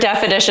is your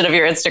definition of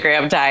your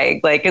Instagram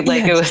dying? It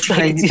was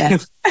like.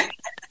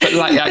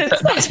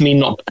 But that's me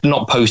not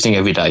posting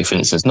every day, for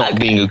instance, not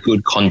being a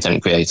good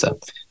content creator.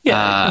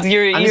 Yeah,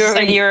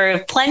 you're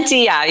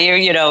plenty. Yeah,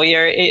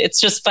 you're. It's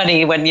just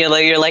funny when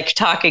you're like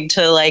talking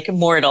to like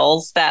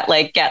mortals that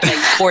like get like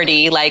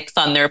 40 likes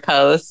on their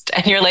post,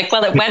 and you're like,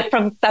 well, it went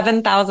from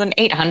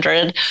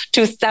 7,800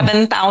 to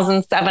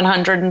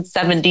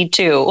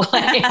 7,772.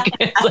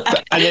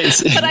 But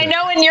I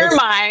know in your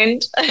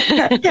mind.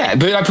 Yeah,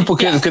 but like people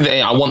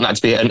I want that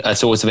to be a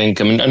source of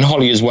income, and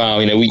Holly as well.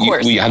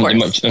 We haven't been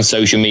much on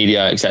social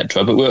media,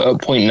 etc. But we're at a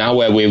point now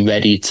where we're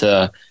ready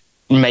to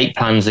make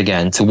plans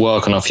again, to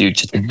work on our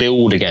future, to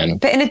build again.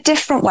 But in a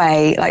different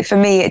way. Like for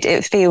me,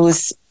 it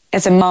feels,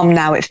 as a mum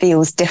now, it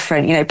feels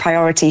different,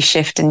 priorities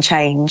shift and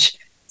change.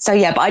 So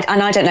but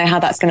I don't know how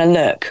that's going to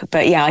look,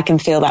 but I can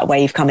feel that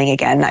wave coming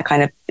again, that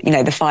kind of,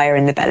 the fire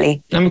in the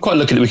belly. And we're quite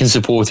lucky that we can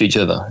support each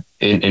other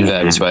in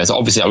various ways.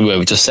 Obviously, like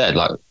we just said,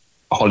 like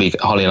Holly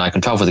and I can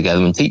travel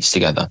together and teach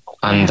together,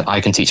 and I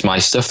can teach my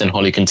stuff, then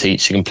Holly can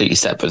teach a completely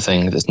separate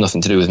thing that's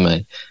nothing to do with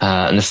me.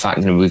 And the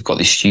fact that we've got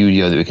this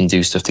studio that we can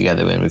do stuff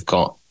together in, we've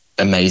got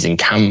amazing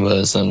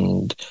cameras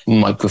and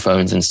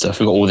microphones and stuff.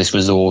 We've got all this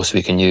resource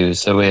we can use.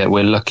 So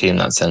we're lucky in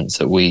that sense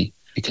that we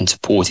can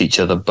support each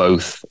other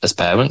both as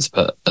parents,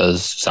 but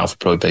as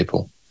self-employed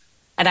people.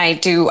 And I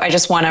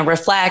just want to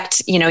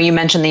reflect, you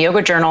mentioned the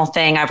yoga journal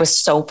thing. I was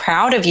so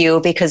proud of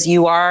you because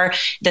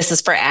this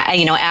is for,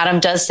 Adam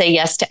does say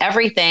yes to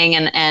everything.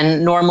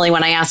 And normally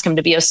when I ask him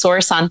to be a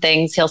source on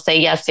things, he'll say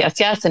yes,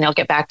 yes, yes. And he'll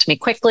get back to me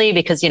quickly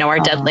because, our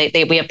deadline,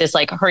 we have this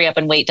like hurry up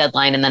and wait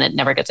deadline, and then it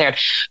never gets aired.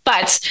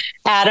 But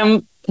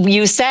Adam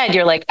you said,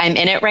 you're like, I'm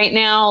in it right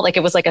now. Like,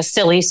 it was like a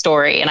silly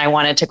story. And I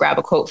wanted to grab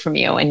a quote from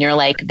you. And you're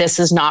like, this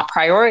is not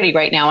priority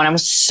right now. And I'm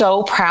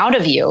so proud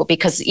of you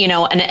because, you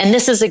know, and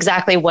this is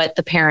exactly what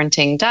the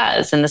parenting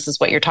does. And this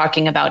is what you're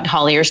talking about.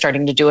 Holly, you're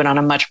starting to do it on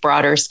a much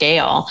broader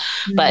scale.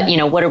 Mm-hmm. But, you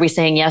know, what are we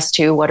saying yes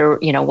to? What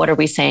are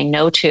we saying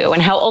no to?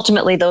 And how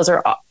ultimately those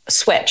are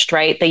switched,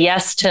 right? The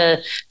yes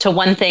to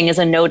one thing is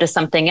a no to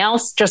something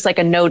else, just like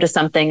a no to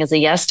something is a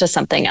yes to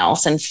something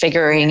else, and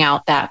figuring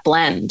out that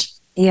blend.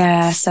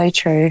 Yeah, so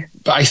true.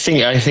 But I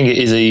think it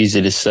is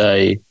easy to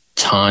say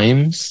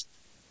times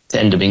to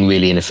end up being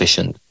really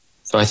inefficient.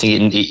 So I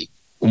think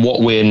what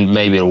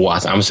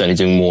I'm certainly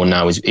doing more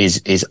now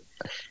is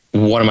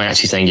what am I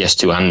actually saying yes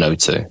to and no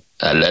to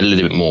a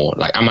little bit more?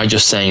 Like, am I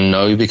just saying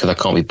no because I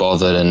can't be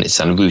bothered and it's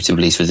a route of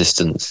least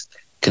resistance?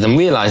 Because I'm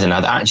realizing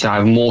now that actually I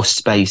have more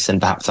space than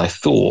perhaps I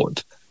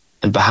thought,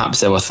 and perhaps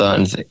there were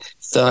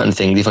certain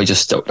things if I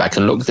just stepped back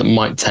and looked that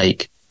might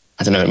take.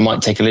 I don't know, it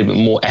might take a little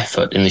bit more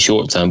effort in the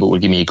short term, but will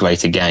give me a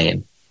greater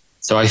gain.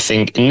 So I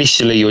think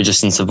initially you're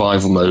just in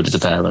survival mode as a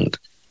parent,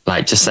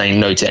 like just saying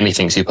no to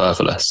anything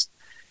superfluous.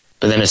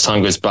 But then as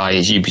time goes by,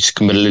 you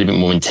become a little bit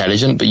more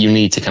intelligent, but you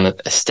need to kind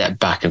of step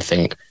back and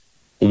think,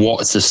 you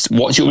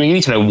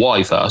need to know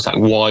why first, like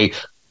why,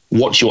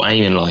 what's your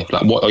aim in life?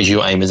 Like what is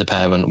your aim as a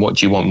parent? What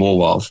do you want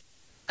more of?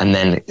 And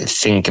then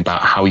think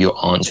about how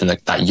you're answering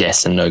that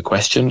yes and no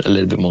question a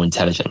little bit more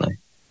intelligently.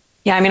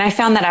 Yeah, I mean, I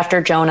found that after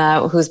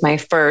Jonah, who's my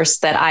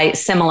first, that I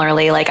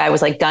similarly, like, I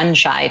was like gun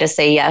shy to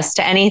say yes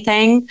to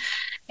anything.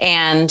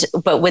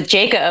 But with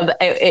Jacob,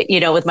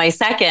 with my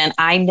second,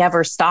 I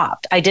never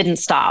stopped. I didn't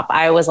stop.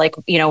 I was like,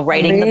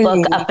 writing the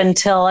book up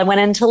until I went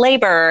into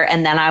labor.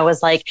 And then I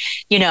was like,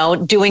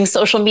 doing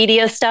social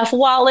media stuff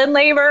while in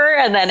labor.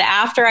 And then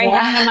after I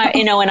had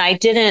him, and I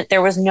didn't,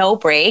 there was no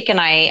break. And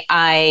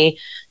I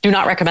do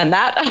not recommend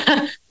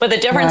that. But the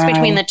difference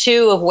between the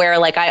two of where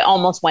like I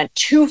almost went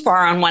too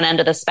far on one end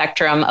of the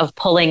spectrum of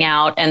pulling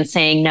out and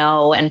saying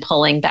no and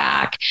pulling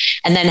back,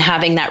 and then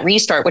having that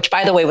restart, which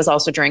by the way was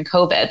also during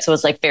COVID. So it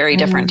was like very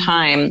different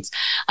times,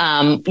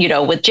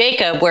 with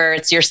Jacob, where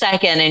it's your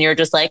second and you're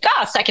just like,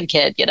 second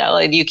kid,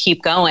 and you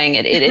keep going.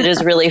 It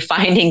is really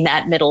finding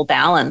that middle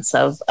balance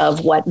of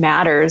what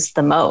matters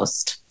the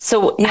most.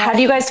 So how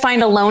do you guys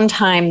find alone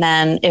time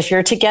then? If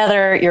you're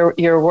together,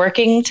 you're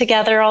working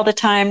together all the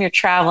time, you're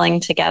traveling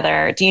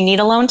together. Do you need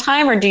alone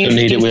time, or do you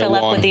fill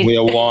up with these? We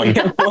are one.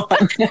 Do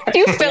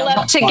you fill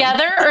up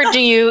together, or do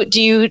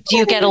you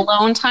get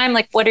alone time?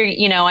 Like, what are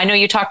I know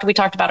we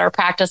talked about our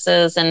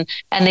practices and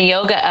the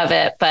yoga of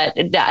it, but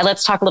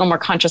let's talk a little more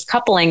conscious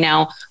coupling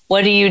now.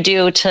 What do you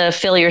do to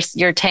fill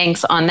your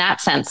tanks on that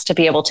sense to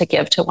be able to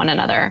give to one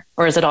another,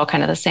 or is it all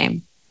kind of the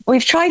same?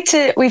 We've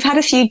had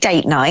a few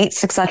date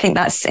nights because I think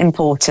that's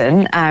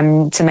important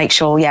to make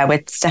sure,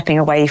 we're stepping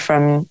away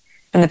from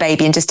the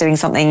baby and just doing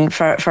something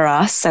for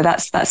us. So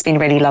that's been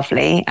really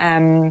lovely.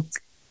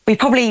 We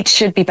probably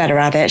should be better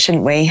at it,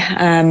 shouldn't we?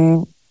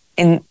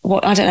 I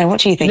don't know.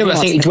 What do you think? No, but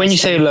I think when you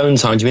say alone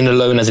time, do you mean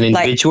alone as an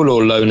individual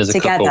or alone as a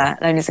couple?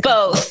 Alone as a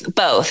couple.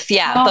 Both.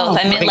 Yeah, both.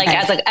 I mean, like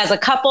as a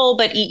couple,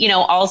 but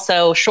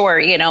also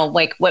sure,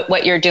 like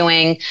what you're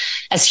doing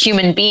as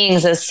human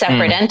beings as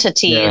separate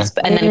entities,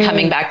 and then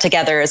coming back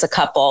together as a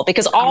couple,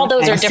 because all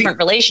those are different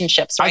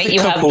relationships, right? You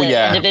couple, have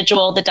the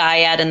individual, the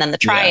dyad, and then the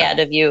triad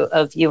of you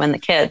and the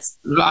kids.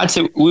 I'd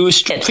say we were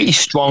pretty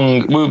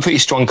strong. We were a pretty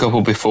strong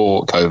couple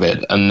before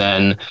COVID, and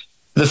then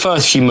the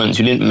first few months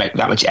we didn't make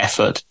that much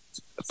effort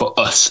for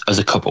us as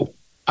a couple.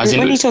 When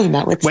are you talking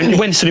about?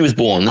 When Sunny was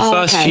born, the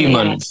first few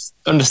months,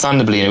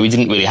 understandably, we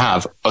didn't really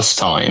have us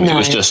time. No. It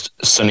was just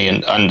Sunny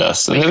and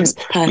us,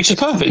 which is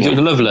perfect. It was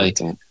lovely,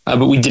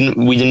 but we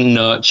didn't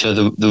nurture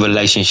the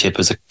relationship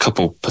as a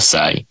couple per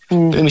se.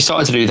 But then we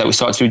started to do that. We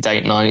started to do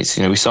date nights.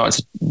 We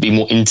started to be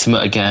more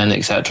intimate again,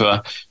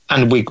 etc.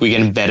 And we're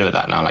getting better at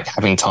that now, like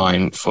having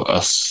time for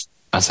us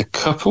as a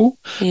couple.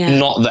 Yeah.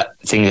 Not that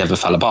things ever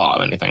fell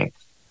apart or anything,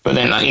 but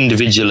then like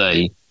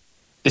individually,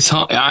 it's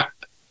hard.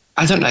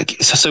 I don't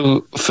like.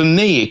 So for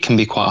me, it can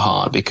be quite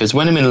hard because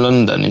when I'm in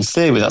London, in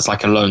theory, that's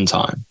like alone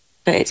time.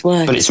 But it's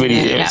work. But it's really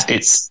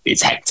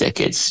it's hectic.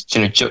 It's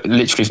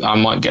literally I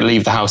might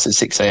leave the house at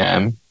 6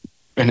 a.m.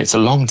 and it's a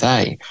long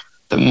day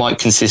that might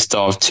consist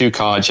of 2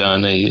 car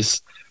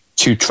journeys,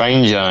 2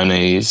 train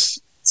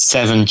journeys,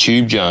 7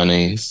 tube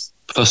journeys,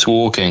 plus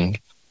walking,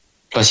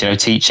 plus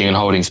teaching and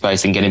holding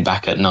space and getting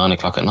back at 9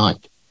 o'clock at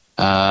night.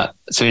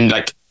 So in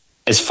like.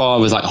 As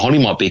far as like Holly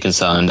might be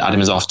concerned,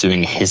 Adam is off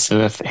doing his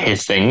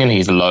thing and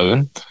he's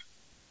alone.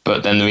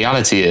 But then the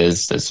reality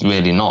is that's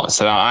really not.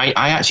 So I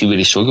actually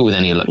really struggle with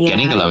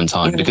getting alone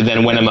time because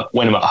then when I'm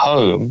at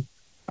home,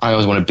 I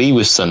always want to be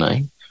with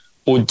Sunny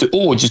or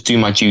just do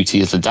my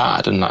duty as a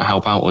dad and like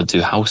help out or do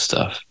house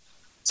stuff.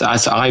 So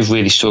I've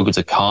really struggled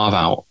to carve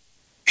out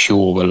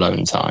pure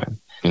alone time.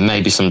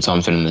 Maybe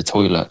sometimes when in the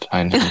toilet,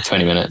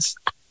 20 minutes.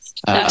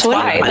 That's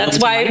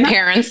why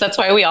parents, that's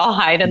why we all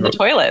hide in the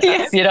toilet.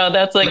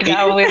 That's like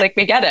how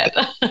we get it.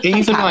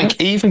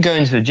 even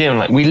going to the gym,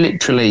 like we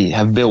literally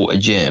have built a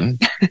gym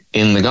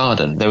in the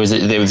garden. There was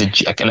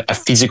a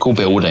physical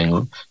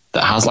building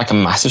that has like a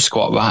massive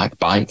squat rack,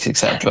 bikes,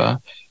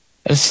 etc.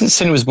 And since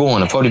Sunny was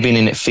born, I've probably been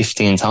in it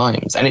 15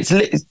 times, and it's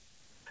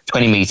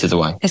 20 meters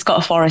away. It's got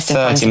a forest in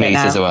 30 front of it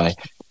meters now. away.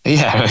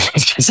 Yeah.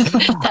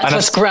 That's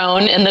what's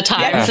grown in the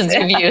time since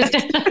you've used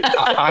it.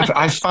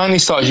 I finally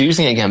started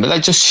using it again, but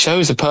that just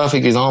shows a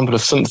perfect example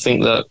of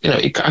something that,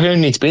 I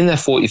only need to be in there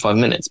 45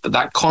 minutes, but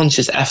that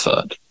conscious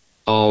effort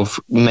of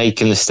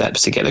making the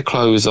steps to get the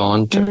clothes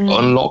on, to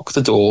unlock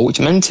the door, which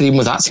mentally,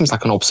 well, that seems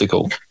like an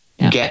obstacle.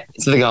 Yeah. Get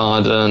to the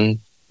garden,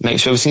 make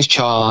sure everything's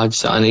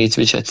charged, that I need to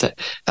be checked. That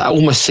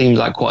almost seems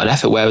like quite an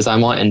effort, whereas I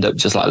might end up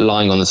just like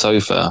lying on the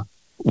sofa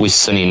with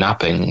Sunny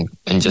napping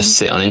and just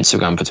sit on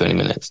Instagram for 20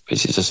 minutes,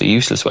 which is just a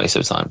useless waste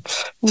of time.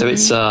 So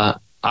it's, I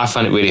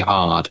find it really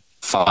hard to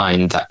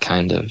find that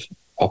kind of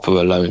proper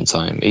alone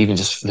time, even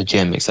just for the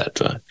gym,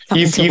 etc.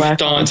 You've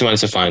started to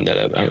manage to find that,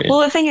 haven't you?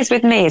 Well, the thing is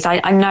with me is I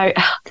know,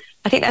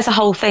 I think there's a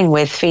whole thing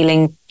with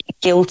feeling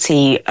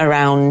guilty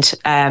around,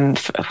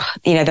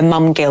 the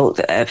mum guilt,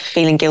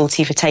 feeling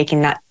guilty for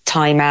taking that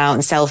time out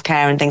and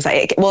self-care and things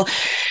like it. Well,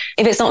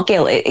 if it's not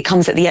guilt, it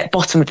comes at the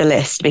bottom of the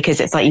list,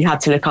 because it's like you have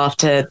to look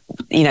after,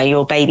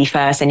 your baby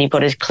first, and you've got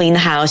to clean the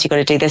house, you've got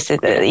to do this,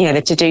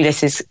 the to-do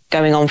list is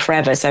going on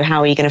forever. So how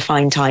are you going to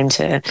find time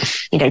to,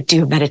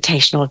 do a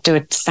meditation or do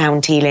a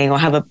sound healing or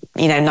have a,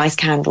 nice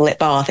candlelit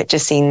bath? It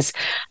just seems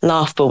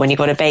laughable when you've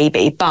got a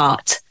baby.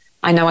 But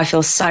I know I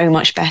feel so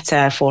much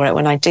better for it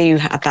when I do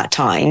have that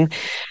time.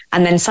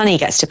 And then Sunny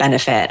gets to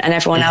benefit and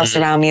everyone else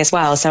around me as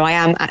well. So I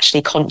am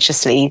actually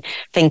consciously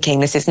thinking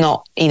this is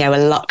not, a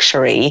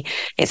luxury.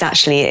 It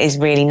is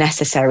really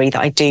necessary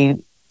that I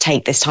do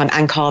take this time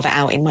and carve it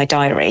out in my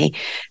diary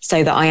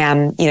so that I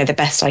am, the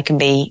best I can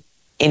be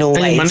in all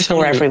ways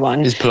for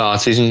everyone. Is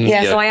Pilates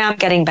so I am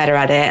getting better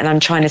at it, and I'm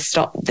trying to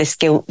stop this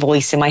guilt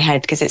voice in my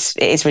head, because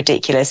it is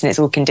ridiculous and it's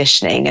all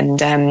conditioning.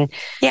 And I'm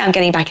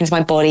getting back into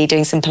my body,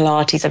 doing some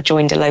Pilates. I've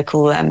joined a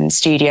local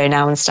studio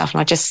now and stuff,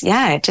 and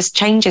it just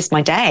changes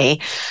my day.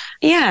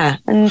 Yeah,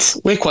 and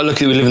we're quite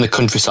lucky. We live in the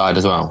countryside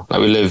as well. Like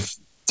we live.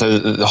 So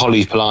the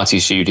Holly's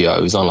Pilates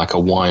studio is on like a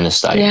wine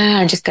estate. Yeah,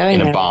 and just going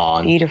in a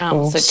barn.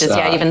 Beautiful. So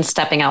just even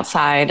stepping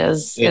outside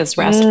is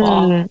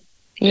restful.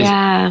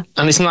 Yeah,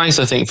 and it's nice,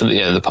 I think, for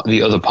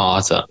the other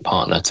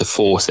partner to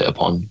force it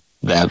upon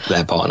their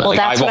partner. Well,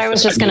 that's what I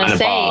was just going to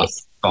say.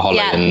 For Holly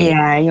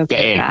you'll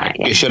get in. That,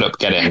 You shut up,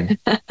 get in.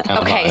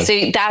 Okay,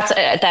 so that's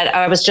that.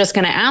 I was just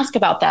going to ask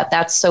about that.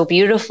 That's so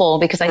beautiful,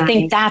 because I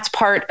think that's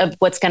part of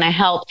what's going to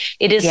help.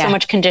 It is so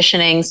much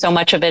conditioning. So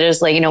much of it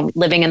is like,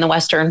 living in the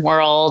Western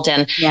world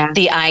and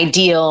the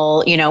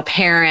ideal,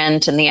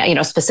 parent, and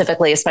the,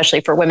 specifically,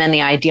 especially for women,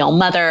 the ideal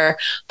mother.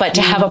 But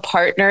to have a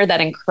partner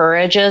that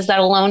encourages that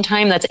alone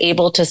time, that's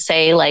able to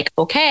say like,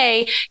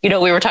 okay, we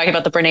were talking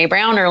about the Brene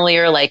Brown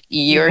earlier, like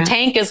your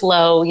tank is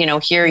low,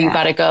 here you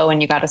got to go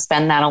and you got to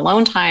spend that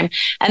alone time,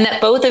 and that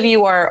both of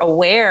you are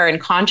aware and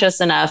conscious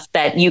enough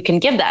that you can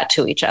give that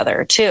to each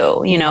other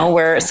too,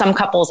 where some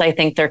couples, I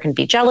think there can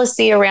be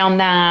jealousy around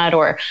that,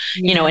 or,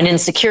 an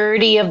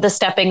insecurity of the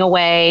stepping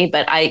away.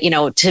 But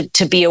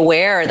to be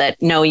aware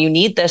that, no, you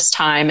need this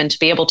time, and to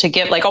be able to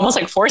give, like, almost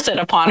like force it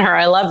upon her.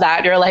 I love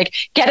that. You're like,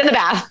 get in the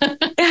bath,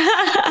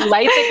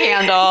 light the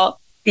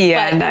candle.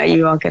 Yeah, no,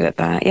 you are good at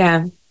that.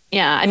 Yeah.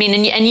 Yeah. I mean,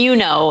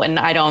 and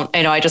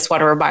I just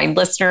want to remind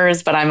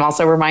listeners, but I'm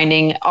also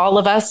reminding all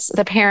of us,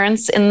 the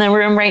parents in the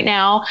room right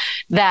now,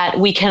 that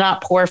we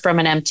cannot pour from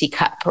an empty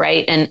cup,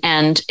 right?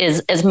 And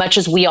as much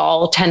as we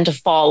all tend to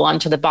fall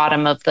onto the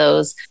bottom of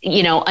those,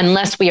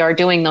 unless we are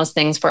doing those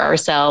things for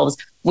ourselves,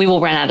 we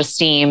will run out of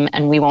steam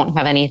and we won't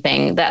have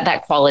anything.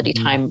 That quality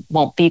time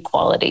won't be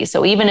quality.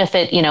 So even if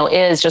it,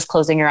 is just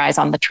closing your eyes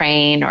on the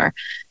train, or,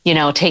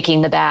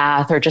 taking the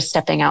bath, or just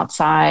stepping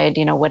outside,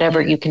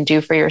 whatever you can do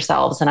for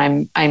yourselves.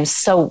 And I'm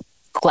so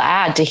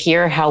glad to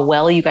hear how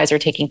well you guys are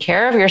taking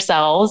care of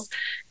yourselves,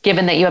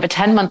 given that you have a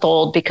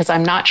 10-month-old, because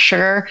I'm not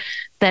sure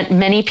that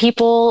many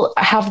people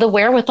have the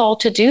wherewithal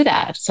to do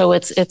that. So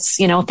it's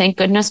thank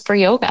goodness for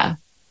yoga.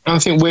 I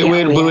think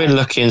we're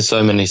lucky in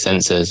so many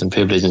senses, and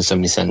privileged in so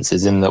many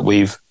senses, in that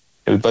we've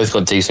both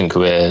got decent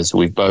careers.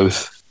 We've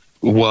both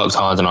worked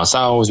hard on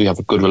ourselves. We have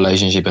a good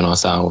relationship in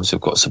ourselves. We've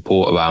got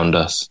support around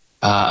us.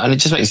 And it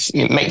just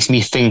makes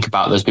me think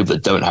about those people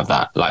that don't have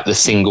that, like the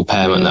single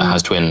parent that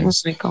has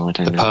twins, oh my God,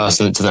 the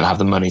person that doesn't have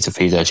the money to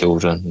feed their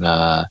children.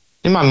 My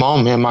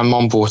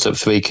mom brought up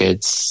 3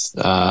 kids.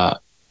 Pretty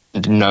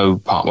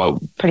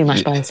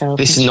much by herself.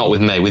 This is not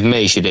with me. With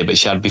me, she did, but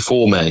she had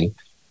before me.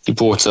 She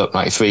brought up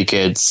like 3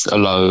 kids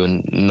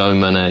alone, no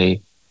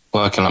money,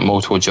 working like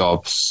multiple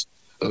jobs.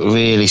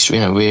 Really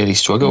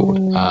struggled.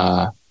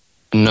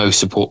 No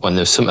support. When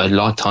there's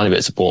a tiny bit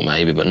of support,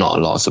 maybe, but not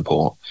a lot of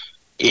support.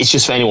 It's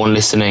just for anyone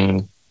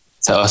listening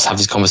to us have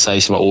this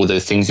conversation about all the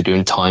things we're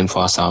doing, time for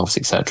ourselves,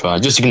 etc.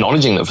 Just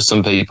acknowledging that for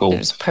some people,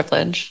 it's a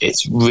privilege.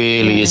 It's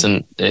really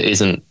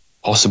isn't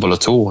possible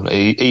at all.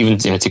 Even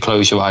to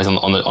close your eyes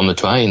on the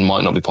train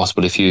might not be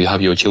possible if you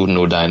have your children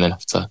all day and then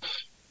have to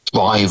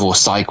drive or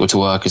cycle to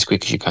work as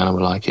quick as you can.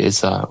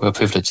 We're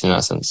privileged in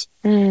that sense.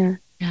 Yeah,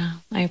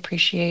 I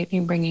appreciate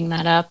you bringing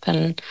that up.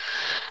 And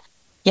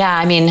Yeah,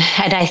 I mean,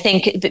 and I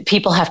think that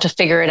people have to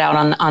figure it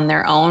out on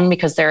their own,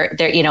 because they're,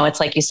 it's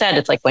like you said,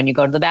 it's like when you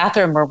go to the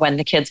bathroom or when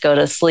the kids go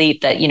to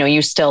sleep, that,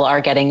 you still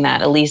are getting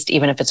that, at least,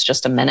 even if it's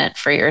just a minute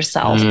for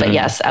yourself. But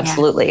yes,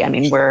 absolutely. Yeah. I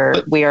mean,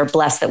 we are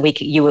blessed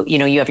that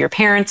you have your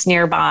parents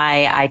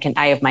nearby.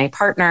 I have my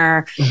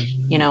partner,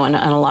 and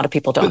a lot of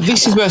people don't. But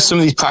this is where some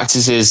of these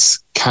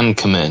practices can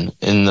come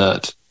in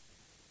that,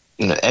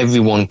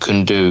 everyone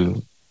can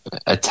do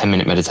a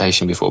 10-minute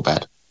meditation before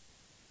bed.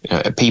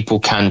 People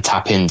can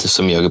tap into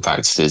some yoga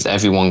practices.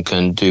 Everyone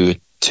can do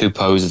 2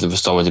 poses of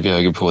restorative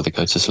yoga before they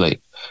go to sleep.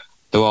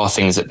 There are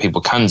things that people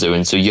can do.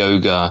 And so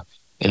yoga,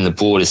 in the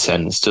broadest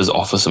sense, does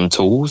offer some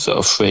tools that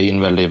are free and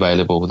readily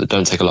available, that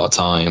don't take a lot of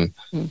time,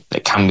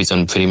 that can be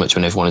done pretty much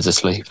when everyone is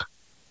asleep.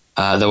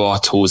 There are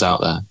tools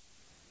out there.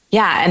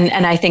 Yeah.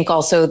 And I think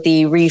also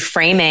the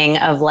reframing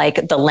of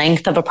like the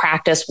length of a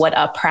practice, what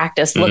a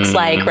practice looks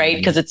like, right?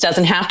 Because it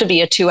doesn't have to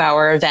be a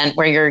 2-hour event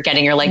where you're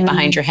getting your leg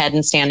behind your head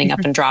and standing up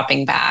and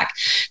dropping back.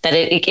 That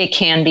it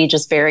can be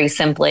just very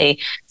simply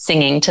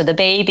singing to the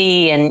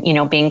baby and,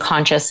 being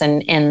conscious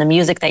in the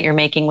music that you're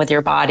making with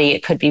your body.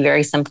 It could be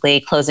very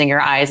simply closing your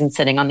eyes and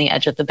sitting on the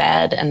edge of the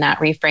bed, and that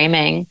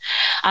reframing.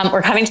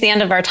 We're coming to the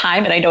end of our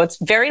time, and I know it's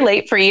very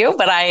late for you,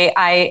 but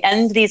I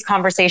end these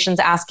conversations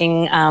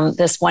asking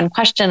this one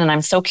question. And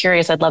I'm so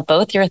curious, I'd love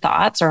both your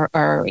thoughts,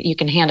 or you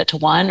can hand it to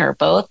one or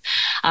both,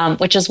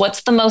 which is,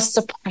 what's the most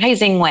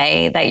surprising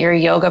way that your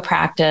yoga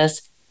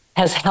practice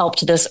has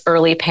helped this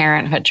early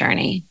parenthood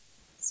journey?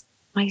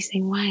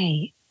 Surprising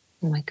way.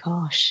 Oh my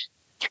gosh.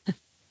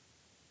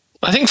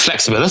 I think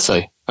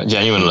flexibility,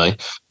 genuinely.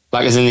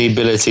 Like, as in the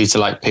ability to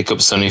like pick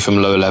up something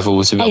from low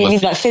levels. You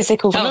need that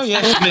physical. Oh, yeah.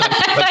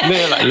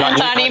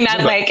 Tony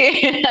meant like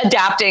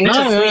adapting.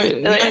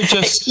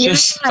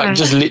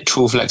 Just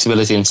literal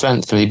flexibility and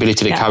strength, and the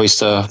ability to carry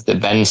stuff, that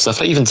bend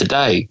stuff. Like, even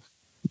today,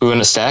 we were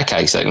on a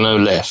staircase, like no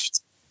lift.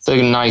 So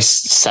a nice,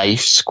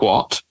 safe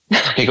squat,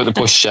 pick up the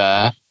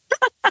pushchair,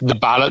 the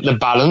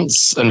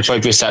balance and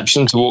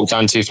proprioception to walk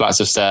down 2 flights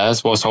of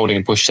stairs whilst holding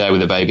a pushchair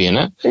with a baby in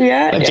it.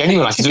 Yeah.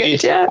 Genuinely.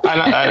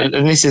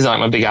 And this is like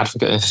my big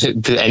advocate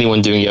for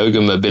anyone doing yoga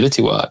and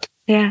mobility work.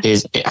 Yeah.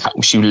 Is it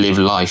helps you live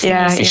life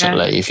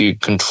efficiently if you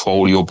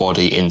control your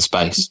body in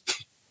space.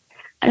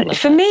 And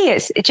for me,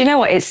 do you know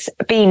what? It's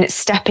been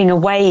stepping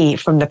away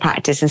from the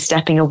practice and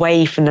stepping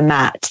away from the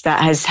mat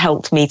that has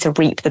helped me to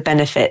reap the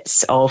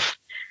benefits of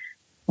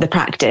the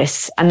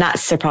practice. And that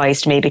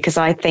surprised me, because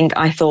I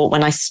thought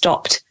when I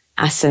stopped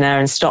asana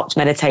and stopped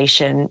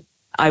meditation,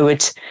 I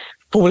would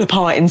fall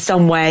apart in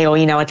some way, or,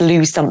 I'd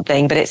lose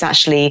something. But it's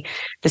actually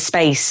the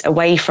space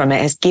away from it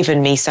has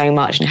given me so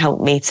much and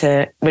helped me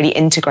to really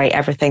integrate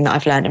everything that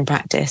I've learned and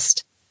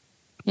practiced.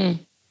 I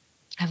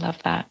love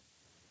that.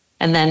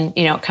 And then,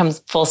 it comes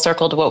full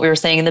circle to what we were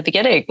saying in the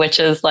beginning,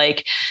 which is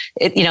like,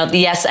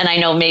 yes. And I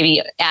know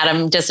maybe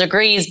Adam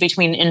disagrees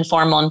between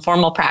informal and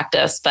formal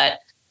practice, but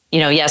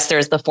yes,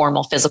 there's the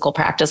formal physical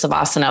practice of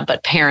asana,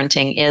 but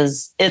parenting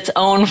is its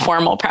own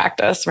formal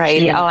practice,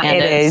 right? Yeah,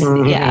 it is.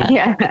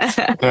 Yeah.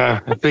 Yeah,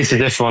 a piece of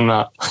diff on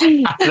that.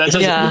 It's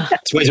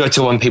always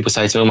to when people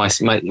say to me,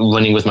 my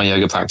running was my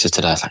yoga practice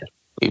today. It's like,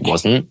 it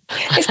wasn't.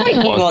 It's like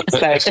nuance,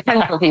 though.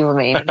 Depends what people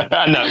mean.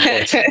 No,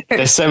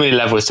 there's so many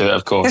levels to it,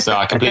 of course. So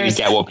I completely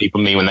get what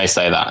people mean when they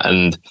say that.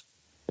 And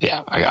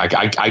yeah,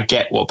 I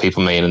get what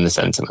people mean in the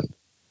sentiment.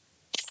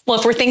 Well,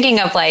 if we're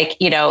thinking of like,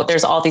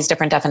 there's all these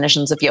different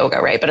definitions of yoga,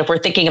 right? But if we're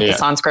thinking of the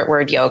Sanskrit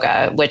word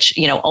yoga, which,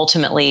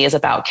 ultimately is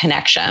about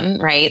connection,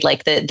 right?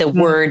 Like the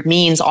word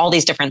means all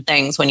these different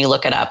things when you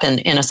look it up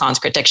in a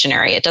Sanskrit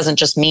dictionary. It doesn't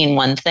just mean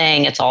one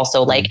thing. It's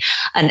also like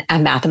a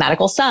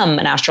mathematical sum,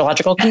 an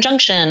astrological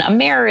conjunction, a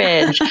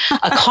marriage,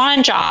 a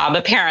con job,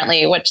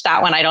 apparently, which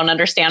that one I don't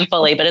understand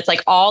fully, but it's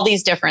like all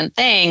these different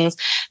things.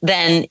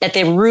 Then at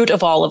the root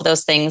of all of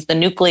those things, the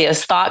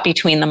nucleus thought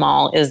between them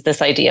all is this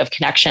idea of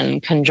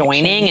connection,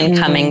 conjoining, and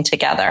coming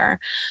together.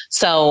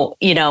 So,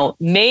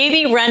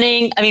 maybe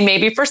running,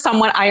 maybe for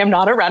someone, I am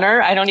not a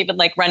runner. I don't even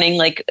like running,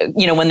 like,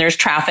 when there's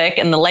traffic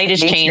and the light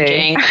is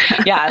changing.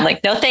 Yeah. I'm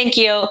like, no, thank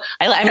you.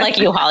 I'm like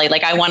you, Holly.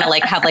 Like, I want to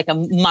like have like a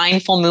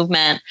mindful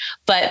movement,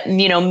 but,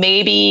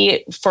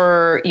 maybe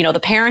for, the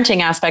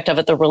parenting aspect of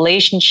it, the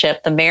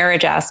relationship, the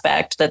marriage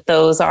aspect, that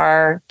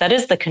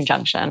is the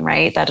conjunction,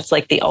 right? That it's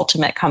like the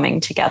ultimate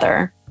coming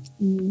together.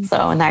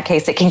 So in that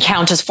case, it can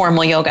count as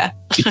formal yoga.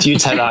 You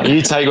take that.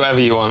 You take whatever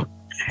you want.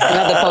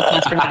 Another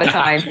podcast for another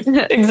time.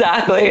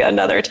 Exactly.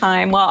 Another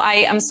time. Well, I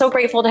am so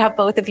grateful to have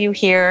both of you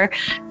here.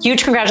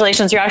 Huge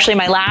congratulations. You're actually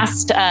my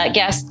last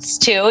guests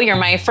too. You're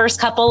my first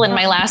couple and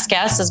my last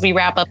guest as we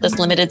wrap up this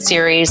limited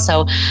series.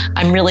 So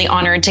I'm really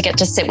honored to get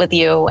to sit with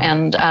you.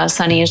 And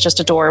Sunny is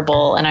just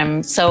adorable. And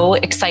I'm so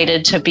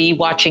excited to be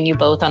watching you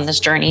both on this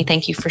journey.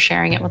 Thank you for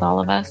sharing it with all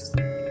of us.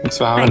 Thanks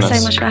for having us. Thanks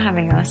so much for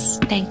having us.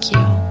 Thank you.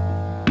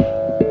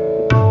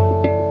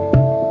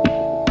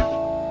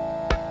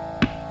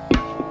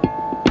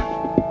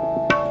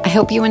 I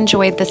hope you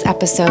enjoyed this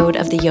episode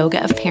of the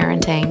Yoga of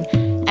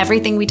Parenting.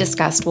 Everything we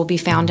discussed will be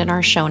found in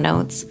our show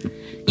notes.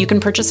 You can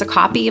purchase a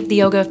copy of the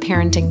Yoga of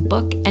Parenting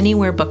book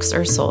anywhere books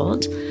are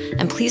sold.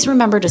 And please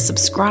remember to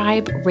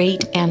subscribe,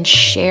 rate, and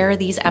share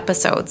these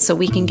episodes so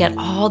we can get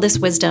all this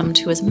wisdom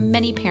to as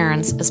many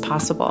parents as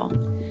possible.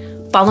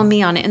 Follow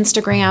me on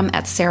Instagram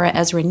at Sarah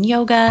Ezrin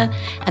Yoga,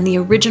 and the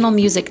original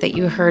music that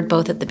you heard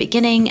both at the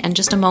beginning and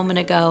just a moment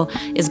ago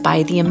is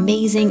by the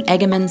amazing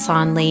Egeman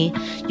Sonley.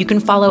 You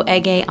can follow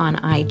Ege on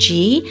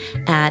IG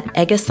at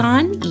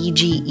Egesan,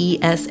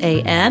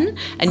 Egesan,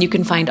 and you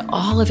can find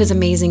all of his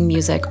amazing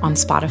music on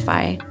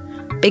Spotify.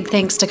 Big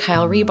thanks to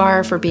Kyle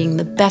Rebar for being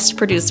the best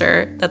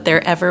producer that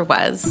there ever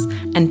was,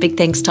 and big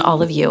thanks to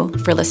all of you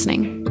for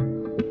listening.